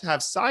 and you have to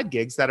have side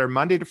gigs that are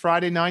Monday to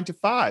Friday, 9 to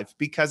 5,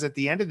 because at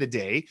the end of the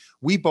day,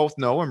 we both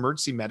know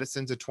emergency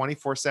medicine's a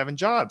 24/7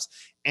 jobs,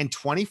 and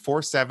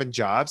 24/7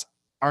 jobs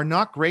are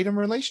not great in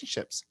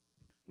relationships.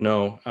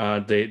 No,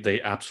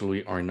 they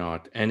absolutely are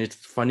not. And it's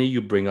funny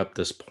you bring up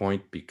this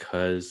point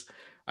because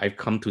I've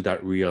come to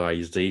that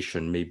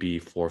realization maybe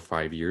 4 or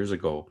 5 years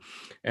ago.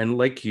 And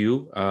like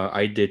you,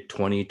 I did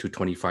 20 to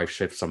 25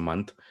 shifts a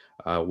month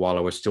while I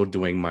was still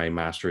doing my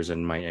master's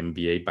and my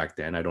MBA back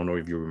then. I don't know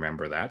if you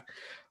remember that.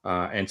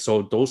 And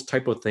so those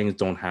type of things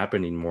don't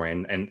happen anymore.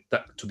 And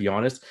that, to be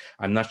honest,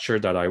 I'm not sure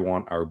that I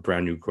want our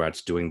brand new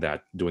grads doing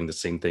the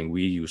same thing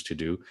we used to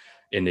do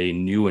in a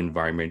new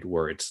environment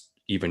where it's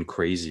even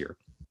crazier.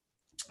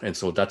 And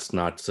so that's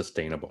not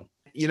sustainable.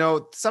 You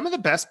know, some of the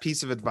best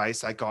piece of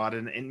advice I got,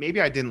 and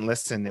maybe I didn't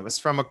listen, it was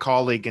from a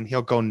colleague, and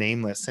he'll go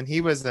nameless. And he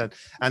was an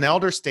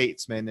elder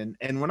statesman.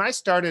 And when I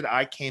started,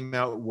 I came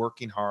out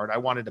working hard. I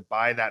wanted to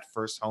buy that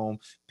first home,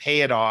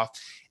 pay it off.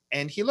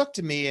 And he looked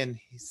at me and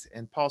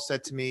Paul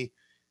said to me,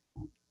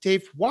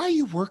 Dave, why are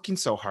you working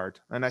so hard?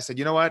 And I said,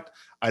 you know what?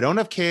 I don't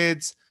have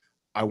kids.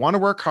 I want to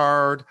work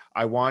hard.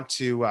 I want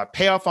to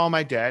pay off all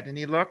my debt. And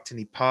he looked and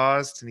he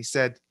paused and he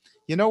said,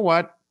 you know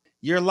what?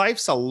 Your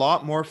life's a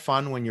lot more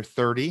fun when you're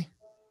 30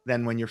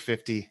 than when you're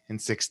 50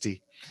 and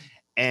 60.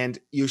 And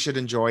you should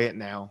enjoy it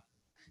now.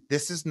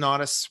 This is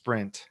not a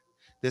sprint.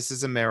 This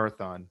is a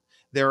marathon.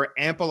 There are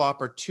ample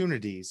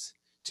opportunities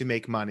to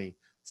make money.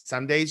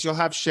 Some days you'll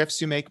have shifts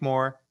you make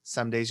more.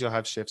 Some days you'll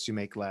have shifts you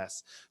make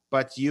less.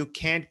 But you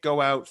can't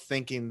go out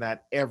thinking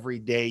that every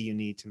day you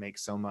need to make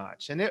so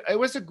much. And it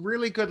was a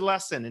really good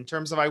lesson in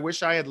terms of, I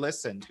wish I had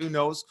listened. Who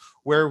knows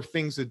where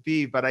things would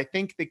be? But I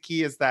think the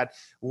key is that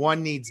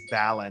one needs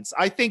balance.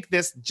 I think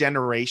this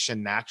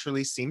generation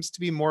naturally seems to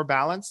be more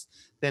balanced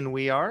than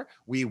we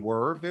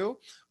were, Vu.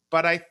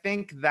 But I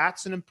think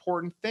that's an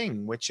important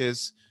thing, which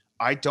is,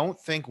 I don't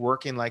think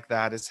working like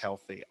that is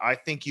healthy. I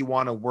think you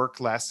want to work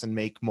less and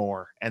make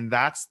more. And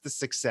that's the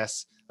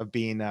success of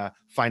being a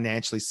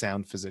financially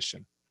sound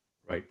physician.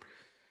 Right.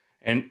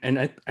 And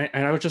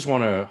I just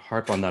want to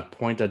harp on that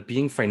point that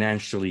being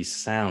financially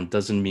sound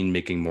doesn't mean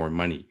making more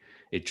money.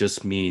 It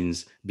just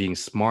means being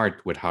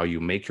smart with how you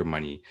make your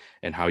money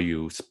and how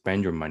you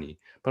spend your money,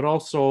 but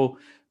also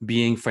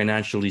being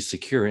financially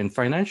secure. And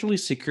financially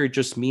secure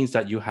just means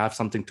that you have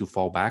something to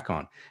fall back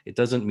on. It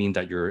doesn't mean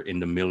that you're in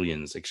the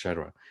millions,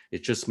 etc.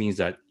 It just means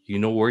that you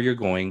know where you're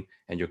going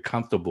and you're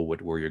comfortable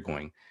with where you're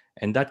going.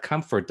 And that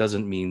comfort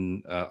doesn't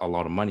mean a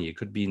lot of money. It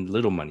could be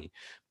little money,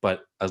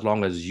 but as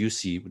long as you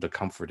see the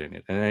comfort in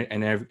it.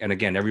 And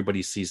again,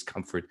 everybody sees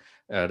comfort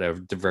at a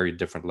very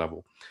different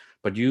level.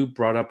 But you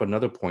brought up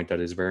another point that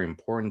is very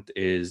important,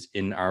 is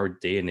in our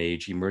day and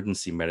age,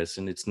 emergency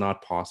medicine, it's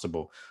not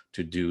possible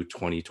to do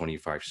 20,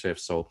 25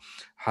 shifts. So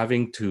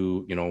having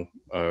to,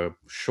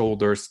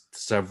 shoulder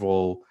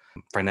several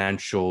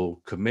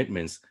financial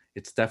commitments,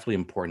 it's definitely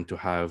important to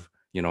have,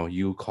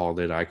 you called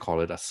it, I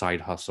call it a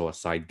side hustle, a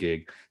side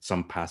gig,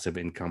 some passive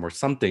income or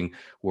something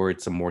where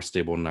it's a more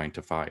stable 9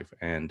 to 5.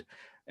 And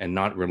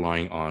not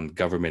relying on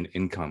government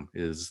income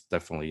is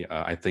definitely,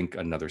 I think,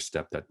 another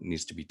step that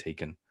needs to be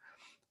taken.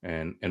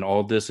 And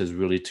all this is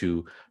really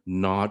to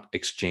not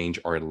exchange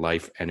our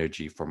life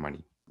energy for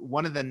money.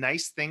 One of the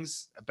nice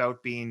things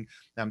about being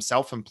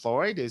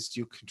self-employed is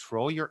you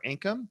control your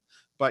income,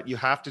 but you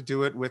have to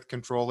do it with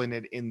controlling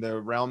it in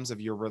the realms of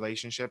your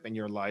relationship and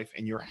your life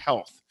and your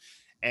health.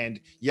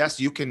 And yes,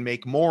 you can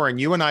make more. And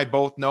you and I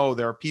both know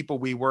there are people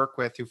we work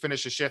with who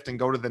finish a shift and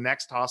go to the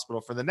next hospital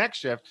for the next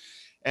shift.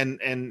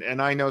 And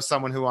I know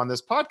someone who on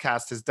this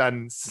podcast has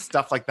done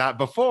stuff like that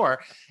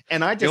before.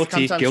 And I just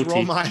sometimes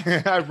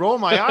roll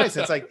my eyes.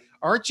 It's like,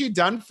 aren't you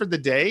done for the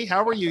day?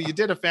 How are you? You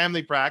did a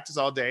family practice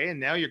all day and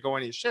now you're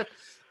going to your shift.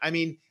 I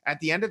mean,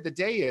 at the end of the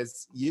day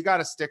is you got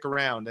to stick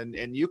around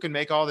and you can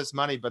make all this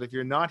money, but if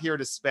you're not here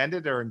to spend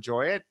it or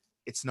enjoy it,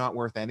 it's not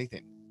worth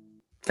anything.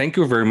 Thank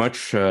you very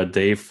much,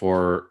 Dave,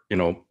 for,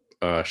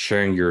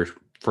 sharing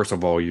first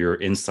of all, your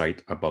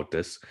insight about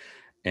this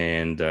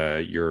and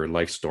your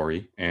life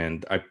story.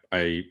 And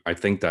I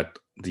think that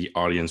the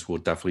audience will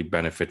definitely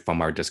benefit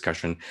from our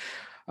discussion.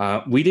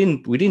 We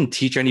didn't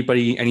teach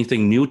anybody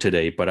anything new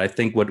today, but I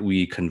think what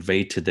we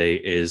conveyed today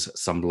is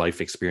some life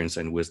experience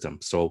and wisdom.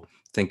 So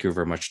thank you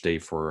very much,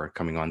 Dave, for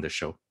coming on this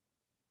show.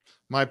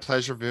 My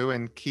pleasure, Vu,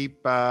 and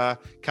keep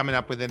coming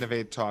up with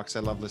innovative talks. I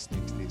love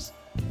listening to these.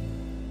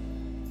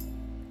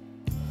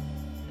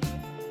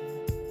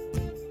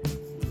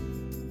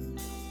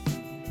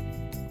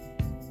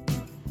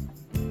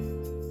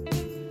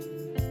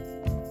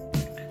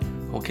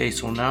 Okay,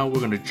 so now we're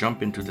going to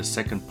jump into the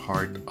second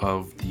part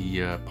of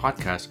the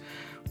podcast,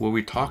 where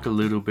we talk a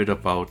little bit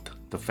about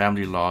the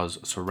family laws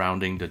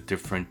surrounding the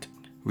different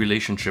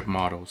relationship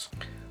models.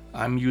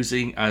 I'm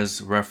using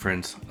as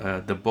reference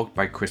the book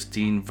by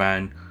Christine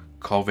Van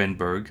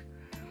Kovenberg.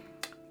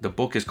 The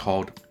book is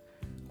called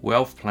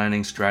Wealth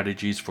Planning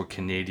Strategies for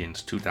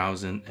Canadians,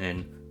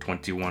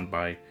 2021,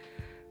 by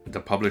the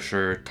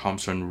publisher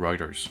Thomson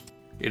Reuters.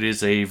 It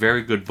is a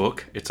very good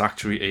book. It's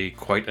actually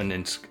quite an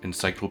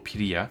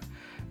encyclopedia.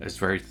 It's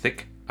very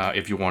thick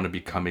if you want to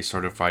become a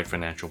certified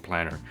financial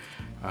planner.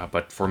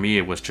 But for me,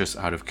 it was just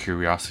out of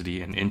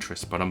curiosity and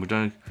interest. But I'm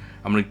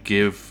gonna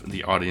give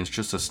the audience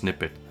just a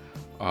snippet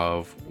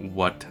of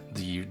what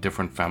the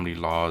different family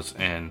laws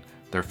and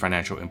their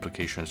financial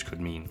implications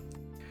could mean.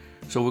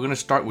 So we're going to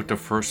start with the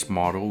first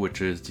model,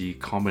 which is the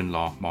common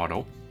law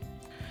model.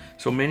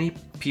 So many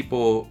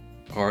people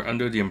are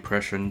under the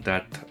impression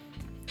that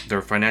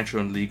their financial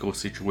and legal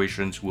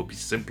situations will be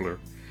simpler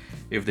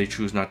if they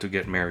choose not to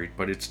get married,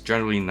 but it's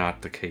generally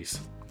not the case.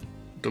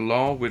 The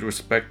law with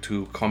respect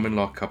to common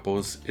law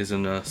couples is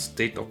in a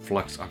state of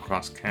flux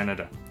across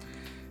Canada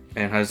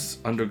and has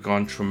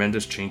undergone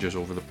tremendous changes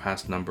over the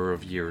past number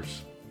of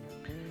years.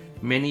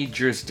 Many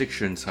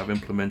jurisdictions have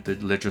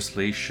implemented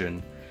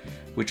legislation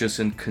which is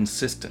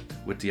inconsistent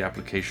with the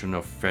application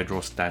of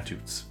federal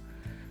statutes.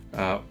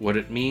 What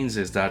it means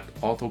is that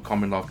although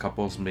common law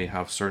couples may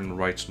have certain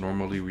rights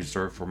normally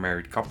reserved for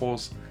married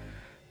couples,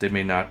 they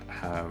may not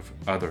have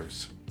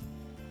others.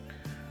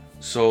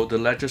 So the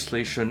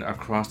legislation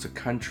across the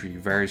country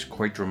varies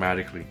quite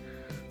dramatically.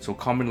 So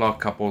common law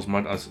couples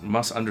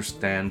must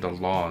understand the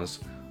laws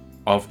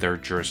of their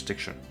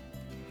jurisdiction.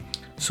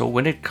 So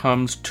when it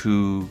comes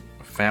to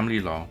family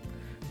law,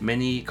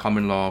 many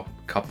common law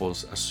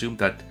couples assume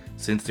that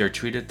since they're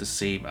treated the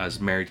same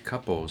as married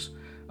couples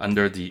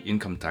under the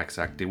Income Tax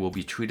Act, they will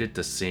be treated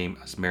the same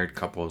as married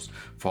couples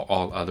for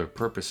all other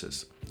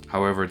purposes.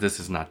 However, this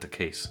is not the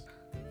case.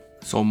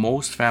 So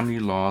most family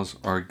laws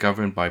are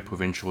governed by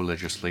provincial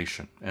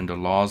legislation, and the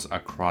laws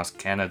across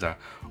Canada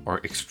are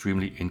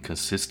extremely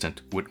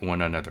inconsistent with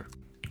one another.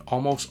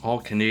 Almost all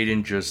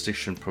Canadian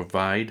jurisdictions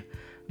provide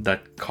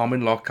that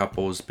common law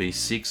couples may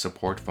seek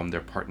support from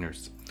their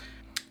partners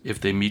if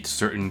they meet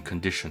certain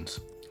conditions.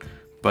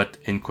 But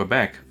in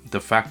Quebec, de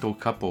facto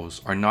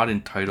couples are not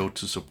entitled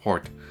to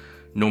support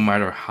no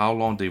matter how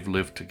long they've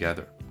lived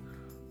together.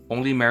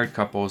 Only married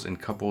couples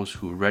and couples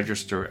who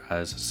register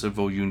as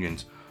civil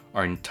unions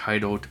are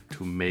entitled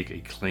to make a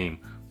claim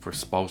for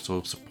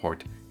spousal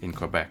support in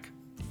Quebec.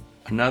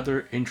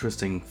 Another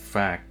interesting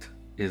fact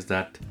is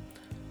that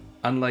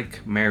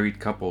unlike married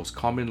couples,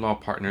 common law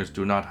partners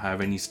do not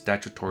have any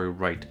statutory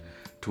right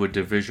to a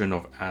division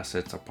of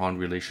assets upon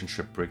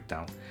relationship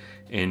breakdown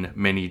in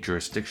many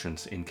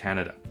jurisdictions in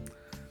Canada.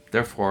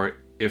 Therefore,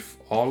 if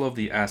all of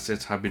the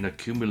assets have been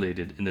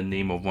accumulated in the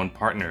name of one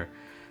partner,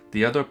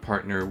 the other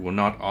partner will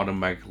not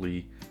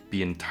automatically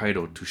be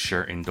entitled to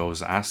share in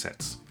those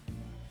assets.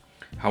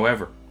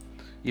 However,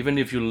 even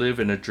if you live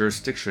in a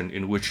jurisdiction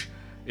in which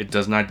it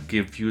does not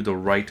give you the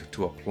right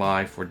to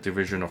apply for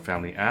division of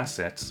family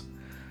assets,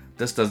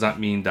 this does not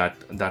mean that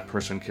that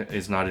person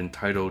is not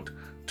entitled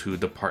to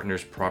the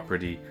partner's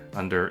property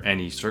under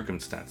any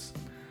circumstance.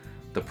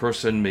 The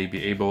person may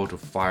be able to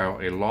file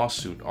a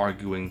lawsuit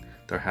arguing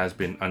there has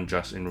been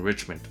unjust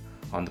enrichment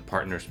on the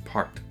partner's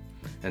part,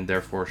 and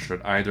therefore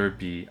should either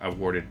be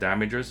awarded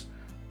damages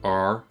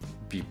or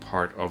be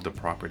part of the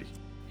property.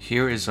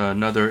 Here is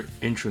another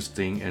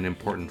interesting and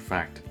important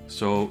fact.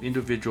 So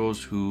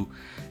individuals who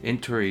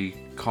enter a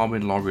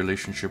common law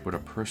relationship with a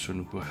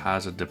person who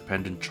has a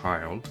dependent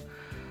child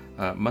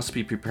must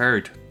be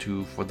prepared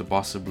for the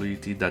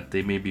possibility that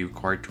they may be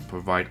required to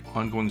provide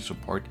ongoing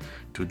support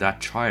to that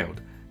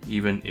child,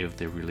 even if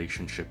their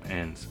relationship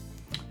ends.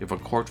 If a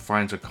court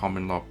finds a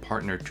common law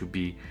partner to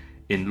be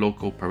in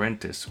loco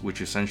parentis,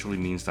 which essentially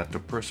means that the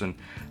person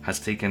has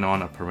taken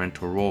on a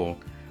parental role,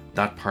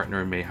 that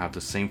partner may have the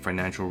same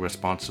financial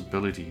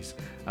responsibilities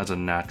as a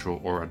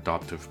natural or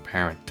adoptive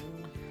parent.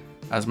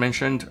 As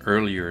mentioned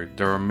earlier,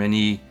 there are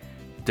many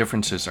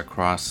differences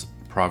across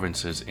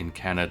provinces in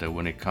Canada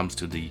when it comes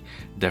to the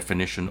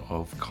definition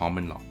of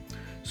common law.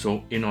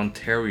 So in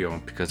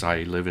Ontario, because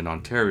I live in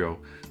Ontario,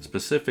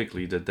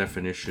 specifically the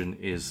definition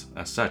is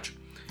as such.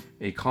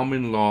 A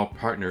common law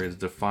partner is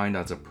defined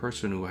as a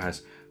person who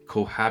has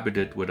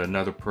cohabited with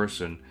another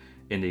person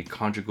in a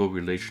conjugal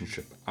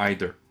relationship,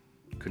 either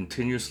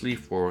continuously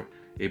for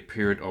a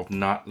period of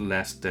not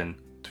less than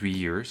 3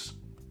 years,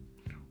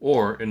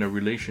 or in a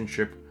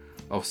relationship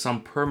of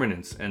some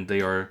permanence and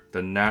they are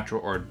the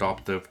natural or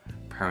adoptive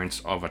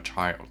parents of a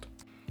child.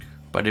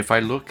 But if I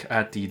look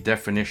at the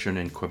definition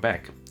in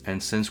Quebec,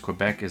 and since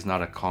Quebec is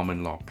not a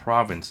common law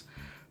province,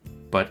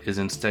 but is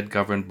instead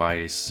governed by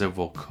a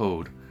civil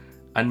code,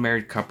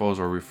 unmarried couples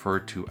are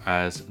referred to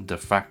as de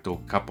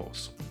facto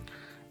couples.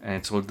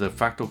 And so de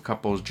facto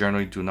couples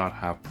generally do not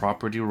have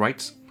property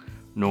rights,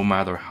 no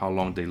matter how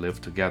long they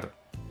live together.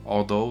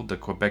 Although the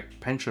Quebec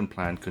pension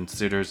plan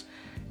considers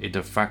a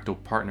de facto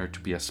partner to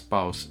be a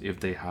spouse if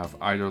they have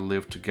either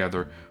lived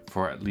together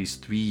for at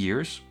least 3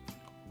 years,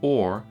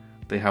 or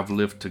they have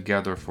lived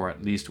together for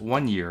at least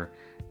 1 year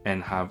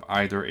and have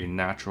either a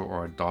natural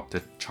or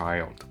adopted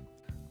child.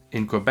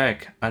 In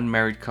Quebec,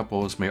 unmarried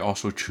couples may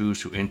also choose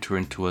to enter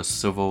into a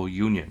civil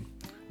union,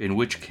 in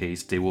which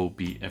case they will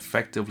be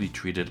effectively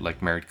treated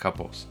like married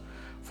couples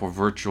for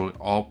virtually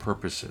all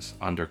purposes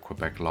under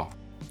Quebec law.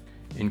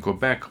 In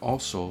Quebec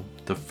also,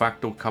 de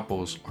facto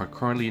couples are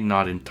currently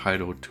not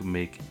entitled to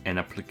make an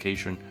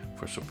application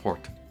for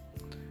support.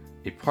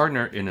 A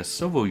partner in a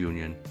civil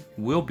union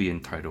will be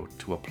entitled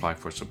to apply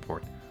for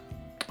support.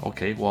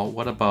 Okay, well,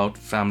 what about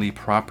family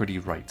property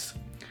rights?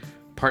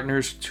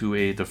 Partners to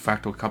a de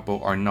facto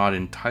couple are not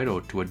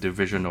entitled to a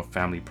division of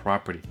family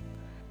property.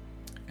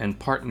 And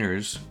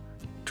partners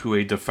to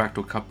a de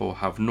facto couple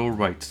have no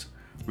rights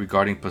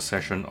regarding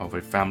possession of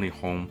a family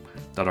home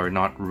that are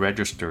not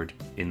registered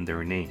in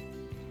their name.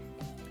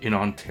 In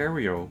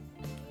Ontario,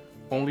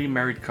 only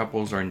married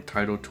couples are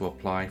entitled to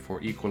apply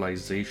for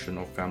equalization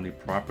of family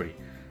property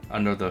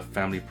under the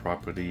family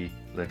property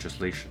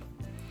legislation.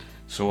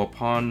 So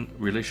upon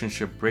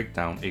relationship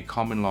breakdown, a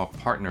common law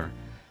partner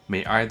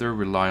may either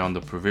rely on the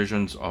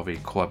provisions of a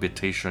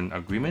cohabitation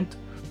agreement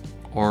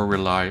or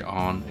rely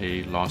on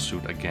a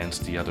lawsuit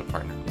against the other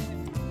partner.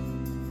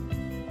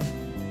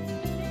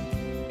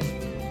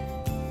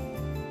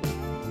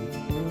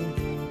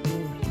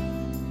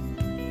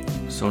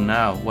 So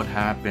now, what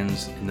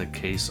happens in the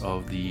case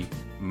of the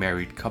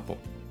married couple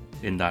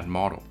in that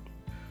model?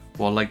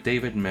 Well, like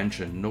David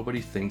mentioned,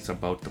 nobody thinks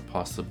about the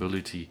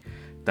possibility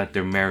that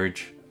their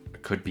marriage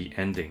could be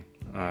ending,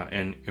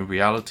 and in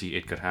reality,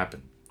 it could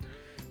happen.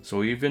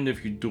 So even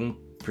if you don't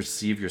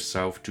perceive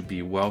yourself to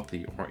be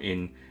wealthy or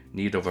in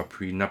need of a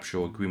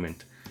prenuptial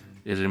agreement,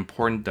 it is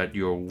important that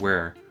you're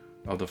aware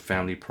of the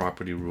family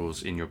property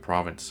rules in your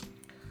province.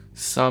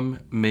 Some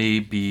may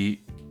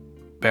be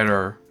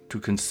better to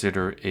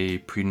consider a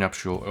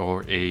prenuptial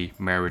or a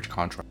marriage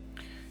contract.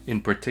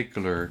 In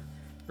particular,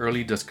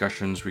 early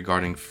discussions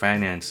regarding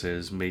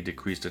finances may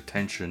decrease the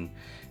tension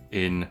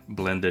in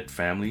blended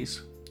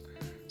families,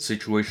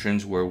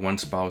 situations where one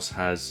spouse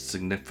has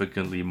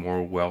significantly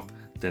more wealth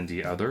than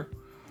the other,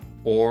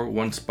 or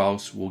one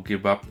spouse will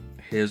give up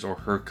his or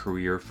her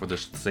career for the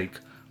sake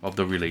of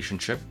the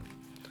relationship.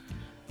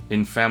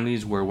 In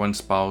families where one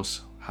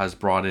spouse has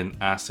brought in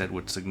asset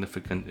with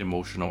significant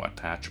emotional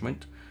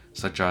attachment,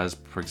 such as,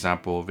 for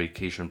example,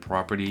 vacation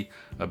property,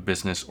 a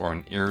business, or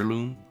an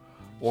heirloom,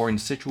 or in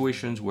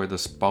situations where the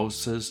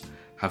spouses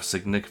have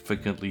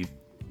significantly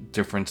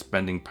different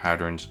spending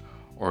patterns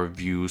or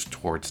views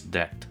towards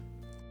debt.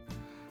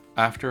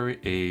 After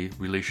a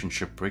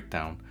relationship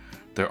breakdown,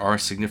 there are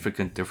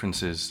significant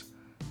differences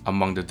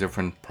among the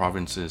different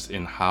provinces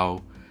in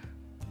how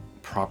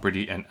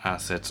property and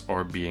assets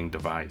are being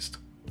devised.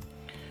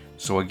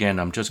 So again,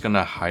 I'm just going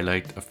to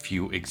highlight a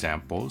few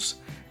examples,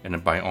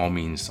 and by all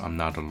means, I'm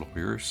not a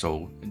lawyer,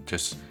 so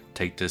just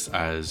take this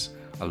as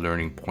a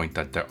learning point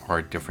that there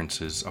are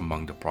differences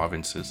among the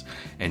provinces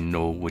and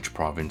know which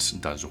province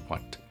does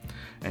what.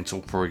 And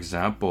so, for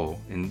example,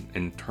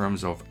 in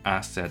terms of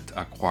asset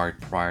acquired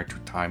prior to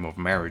time of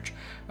marriage,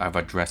 I've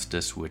addressed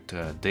this with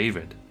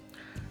David.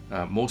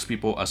 Most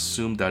people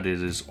assume that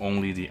it is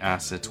only the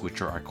assets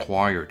which are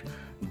acquired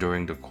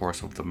during the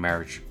course of the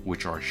marriage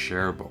which are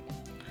shareable.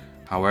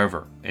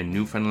 However, in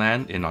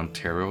Newfoundland, in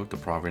Ontario, the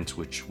province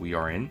which we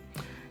are in,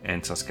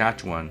 and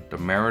Saskatchewan, the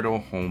marital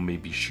home may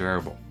be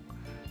shareable,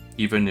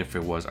 even if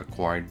it was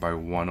acquired by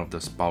one of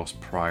the spouse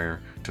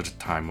prior to the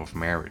time of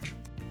marriage.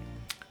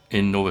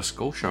 In Nova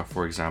Scotia,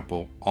 for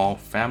example, all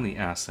family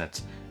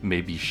assets may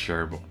be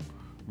shareable,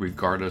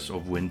 regardless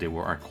of when they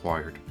were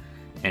acquired.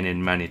 And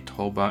in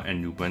Manitoba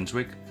and New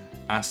Brunswick,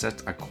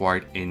 assets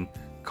acquired in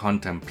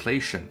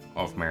contemplation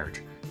of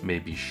marriage may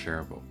be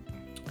shareable.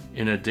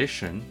 In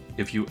addition,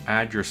 if you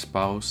add your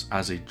spouse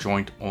as a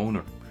joint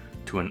owner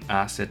to an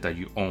asset that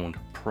you owned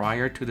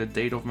prior to the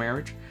date of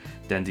marriage,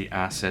 then the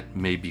asset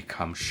may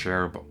become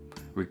shareable,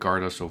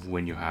 regardless of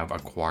when you have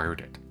acquired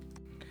it.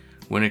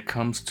 When it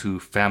comes to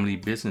family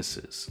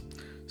businesses,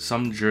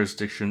 some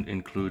jurisdictions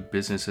include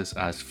businesses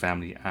as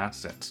family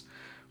assets,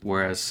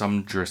 whereas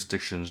some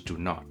jurisdictions do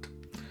not.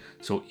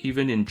 So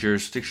even in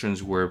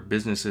jurisdictions where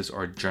businesses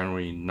are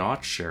generally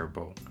not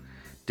shareable,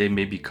 they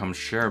may become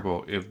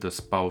shareable if the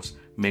spouse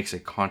makes a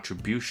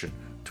contribution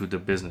to the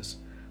business,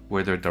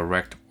 whether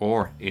direct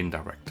or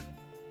indirect.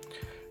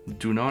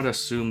 Do not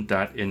assume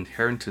that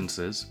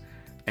inheritances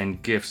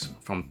and gifts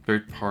from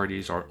third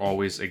parties are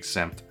always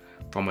exempt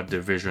from a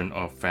division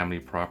of family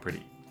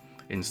property.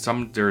 In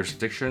some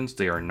jurisdictions,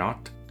 they are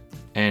not,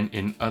 and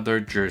in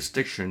other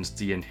jurisdictions,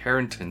 the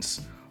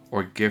inheritance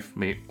or gift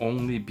may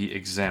only be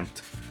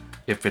exempt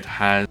if it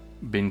has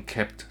been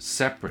kept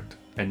separate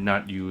and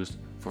not used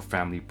for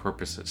family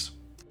purposes.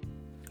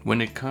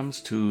 When it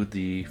comes to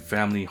the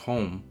family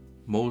home,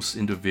 most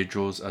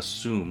individuals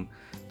assume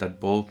that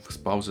both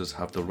spouses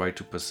have the right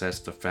to possess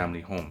the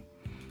family home,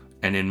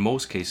 and in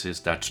most cases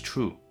that's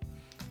true.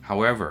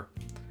 However,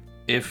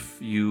 if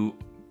you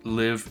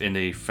live in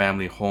a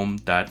family home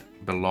that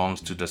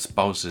belongs to the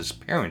spouse's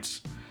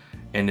parents,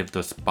 and if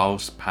the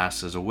spouse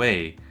passes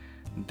away,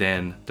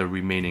 then the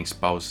remaining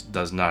spouse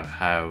does not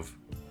have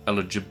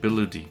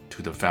eligibility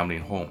to the family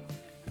home.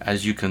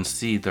 As you can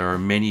see, there are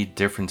many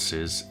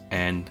differences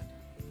and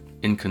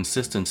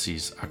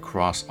inconsistencies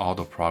across all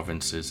the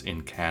provinces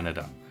in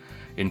Canada,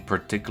 in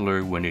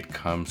particular when it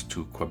comes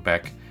to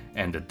Quebec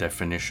and the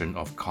definition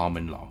of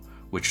common law,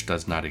 which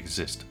does not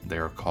exist. They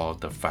are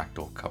called de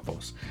facto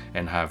couples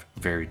and have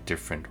very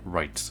different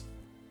rights.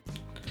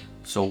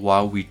 So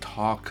while we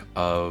talk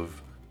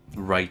of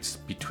rights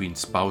between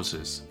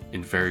spouses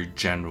in very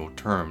general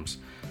terms,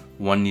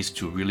 one needs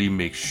to really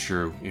make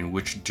sure in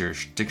which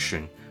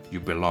jurisdiction you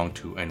belong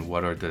to and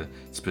what are the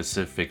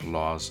specific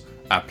laws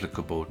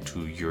applicable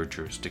to your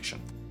jurisdiction.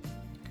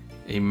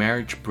 A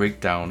marriage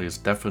breakdown is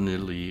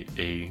definitely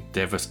a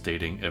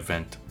devastating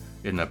event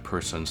in a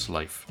person's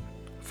life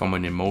from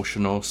an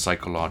emotional,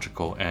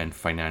 psychological, and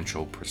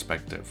financial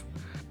perspective.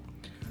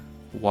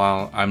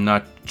 While I'm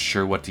not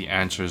sure what the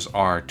answers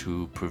are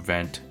to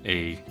prevent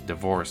a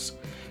divorce,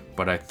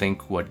 but I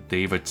think what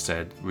David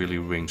said really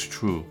rings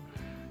true,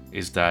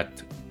 is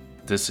that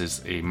this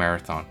is a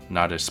marathon,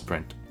 not a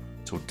sprint.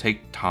 So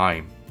take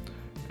time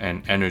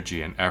and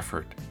energy and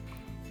effort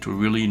to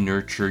really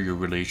nurture your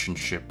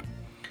relationship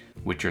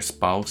with your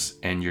spouse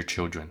and your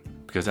children.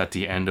 Because at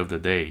the end of the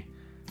day,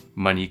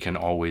 money can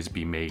always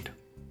be made,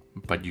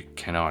 but you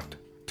cannot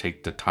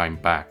take the time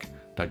back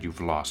that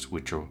you've lost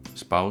with your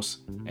spouse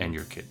and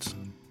your kids.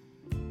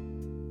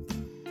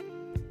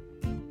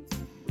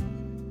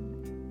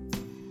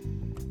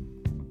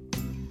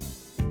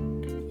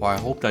 Well, I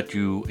hope that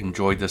you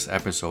enjoyed this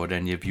episode,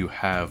 and if you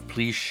have,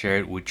 please share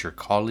it with your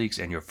colleagues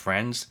and your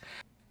friends,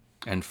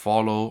 and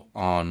follow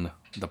on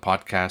the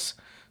podcast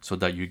so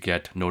that you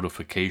get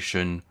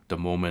notification the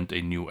moment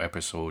a new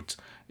episode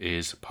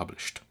is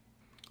published.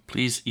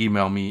 Please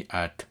email me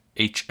at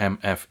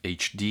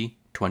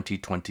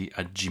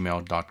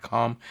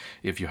hmfhd2020@gmail.com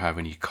if you have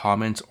any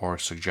comments or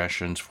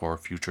suggestions for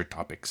future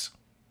topics.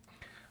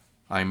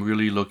 I'm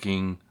really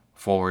looking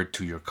forward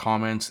to your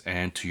comments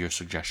and to your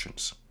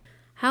suggestions.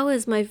 How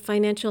is My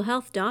Financial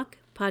Health Doc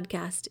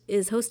podcast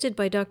is hosted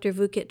by Dr.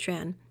 Vukit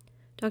Tran.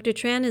 Dr.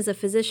 Tran is a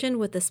physician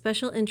with a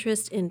special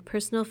interest in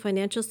personal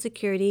financial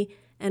security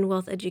and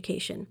wealth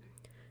education.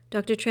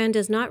 Dr. Tran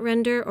does not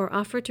render or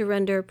offer to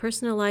render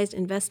personalized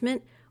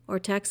investment or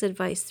tax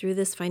advice through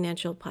this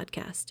financial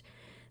podcast.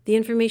 The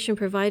information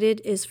provided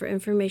is for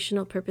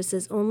informational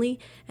purposes only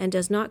and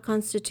does not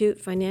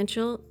constitute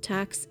financial,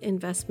 tax,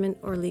 investment,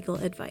 or legal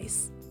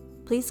advice.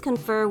 Please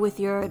confer with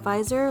your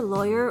advisor,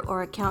 lawyer,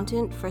 or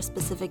accountant for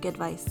specific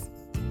advice.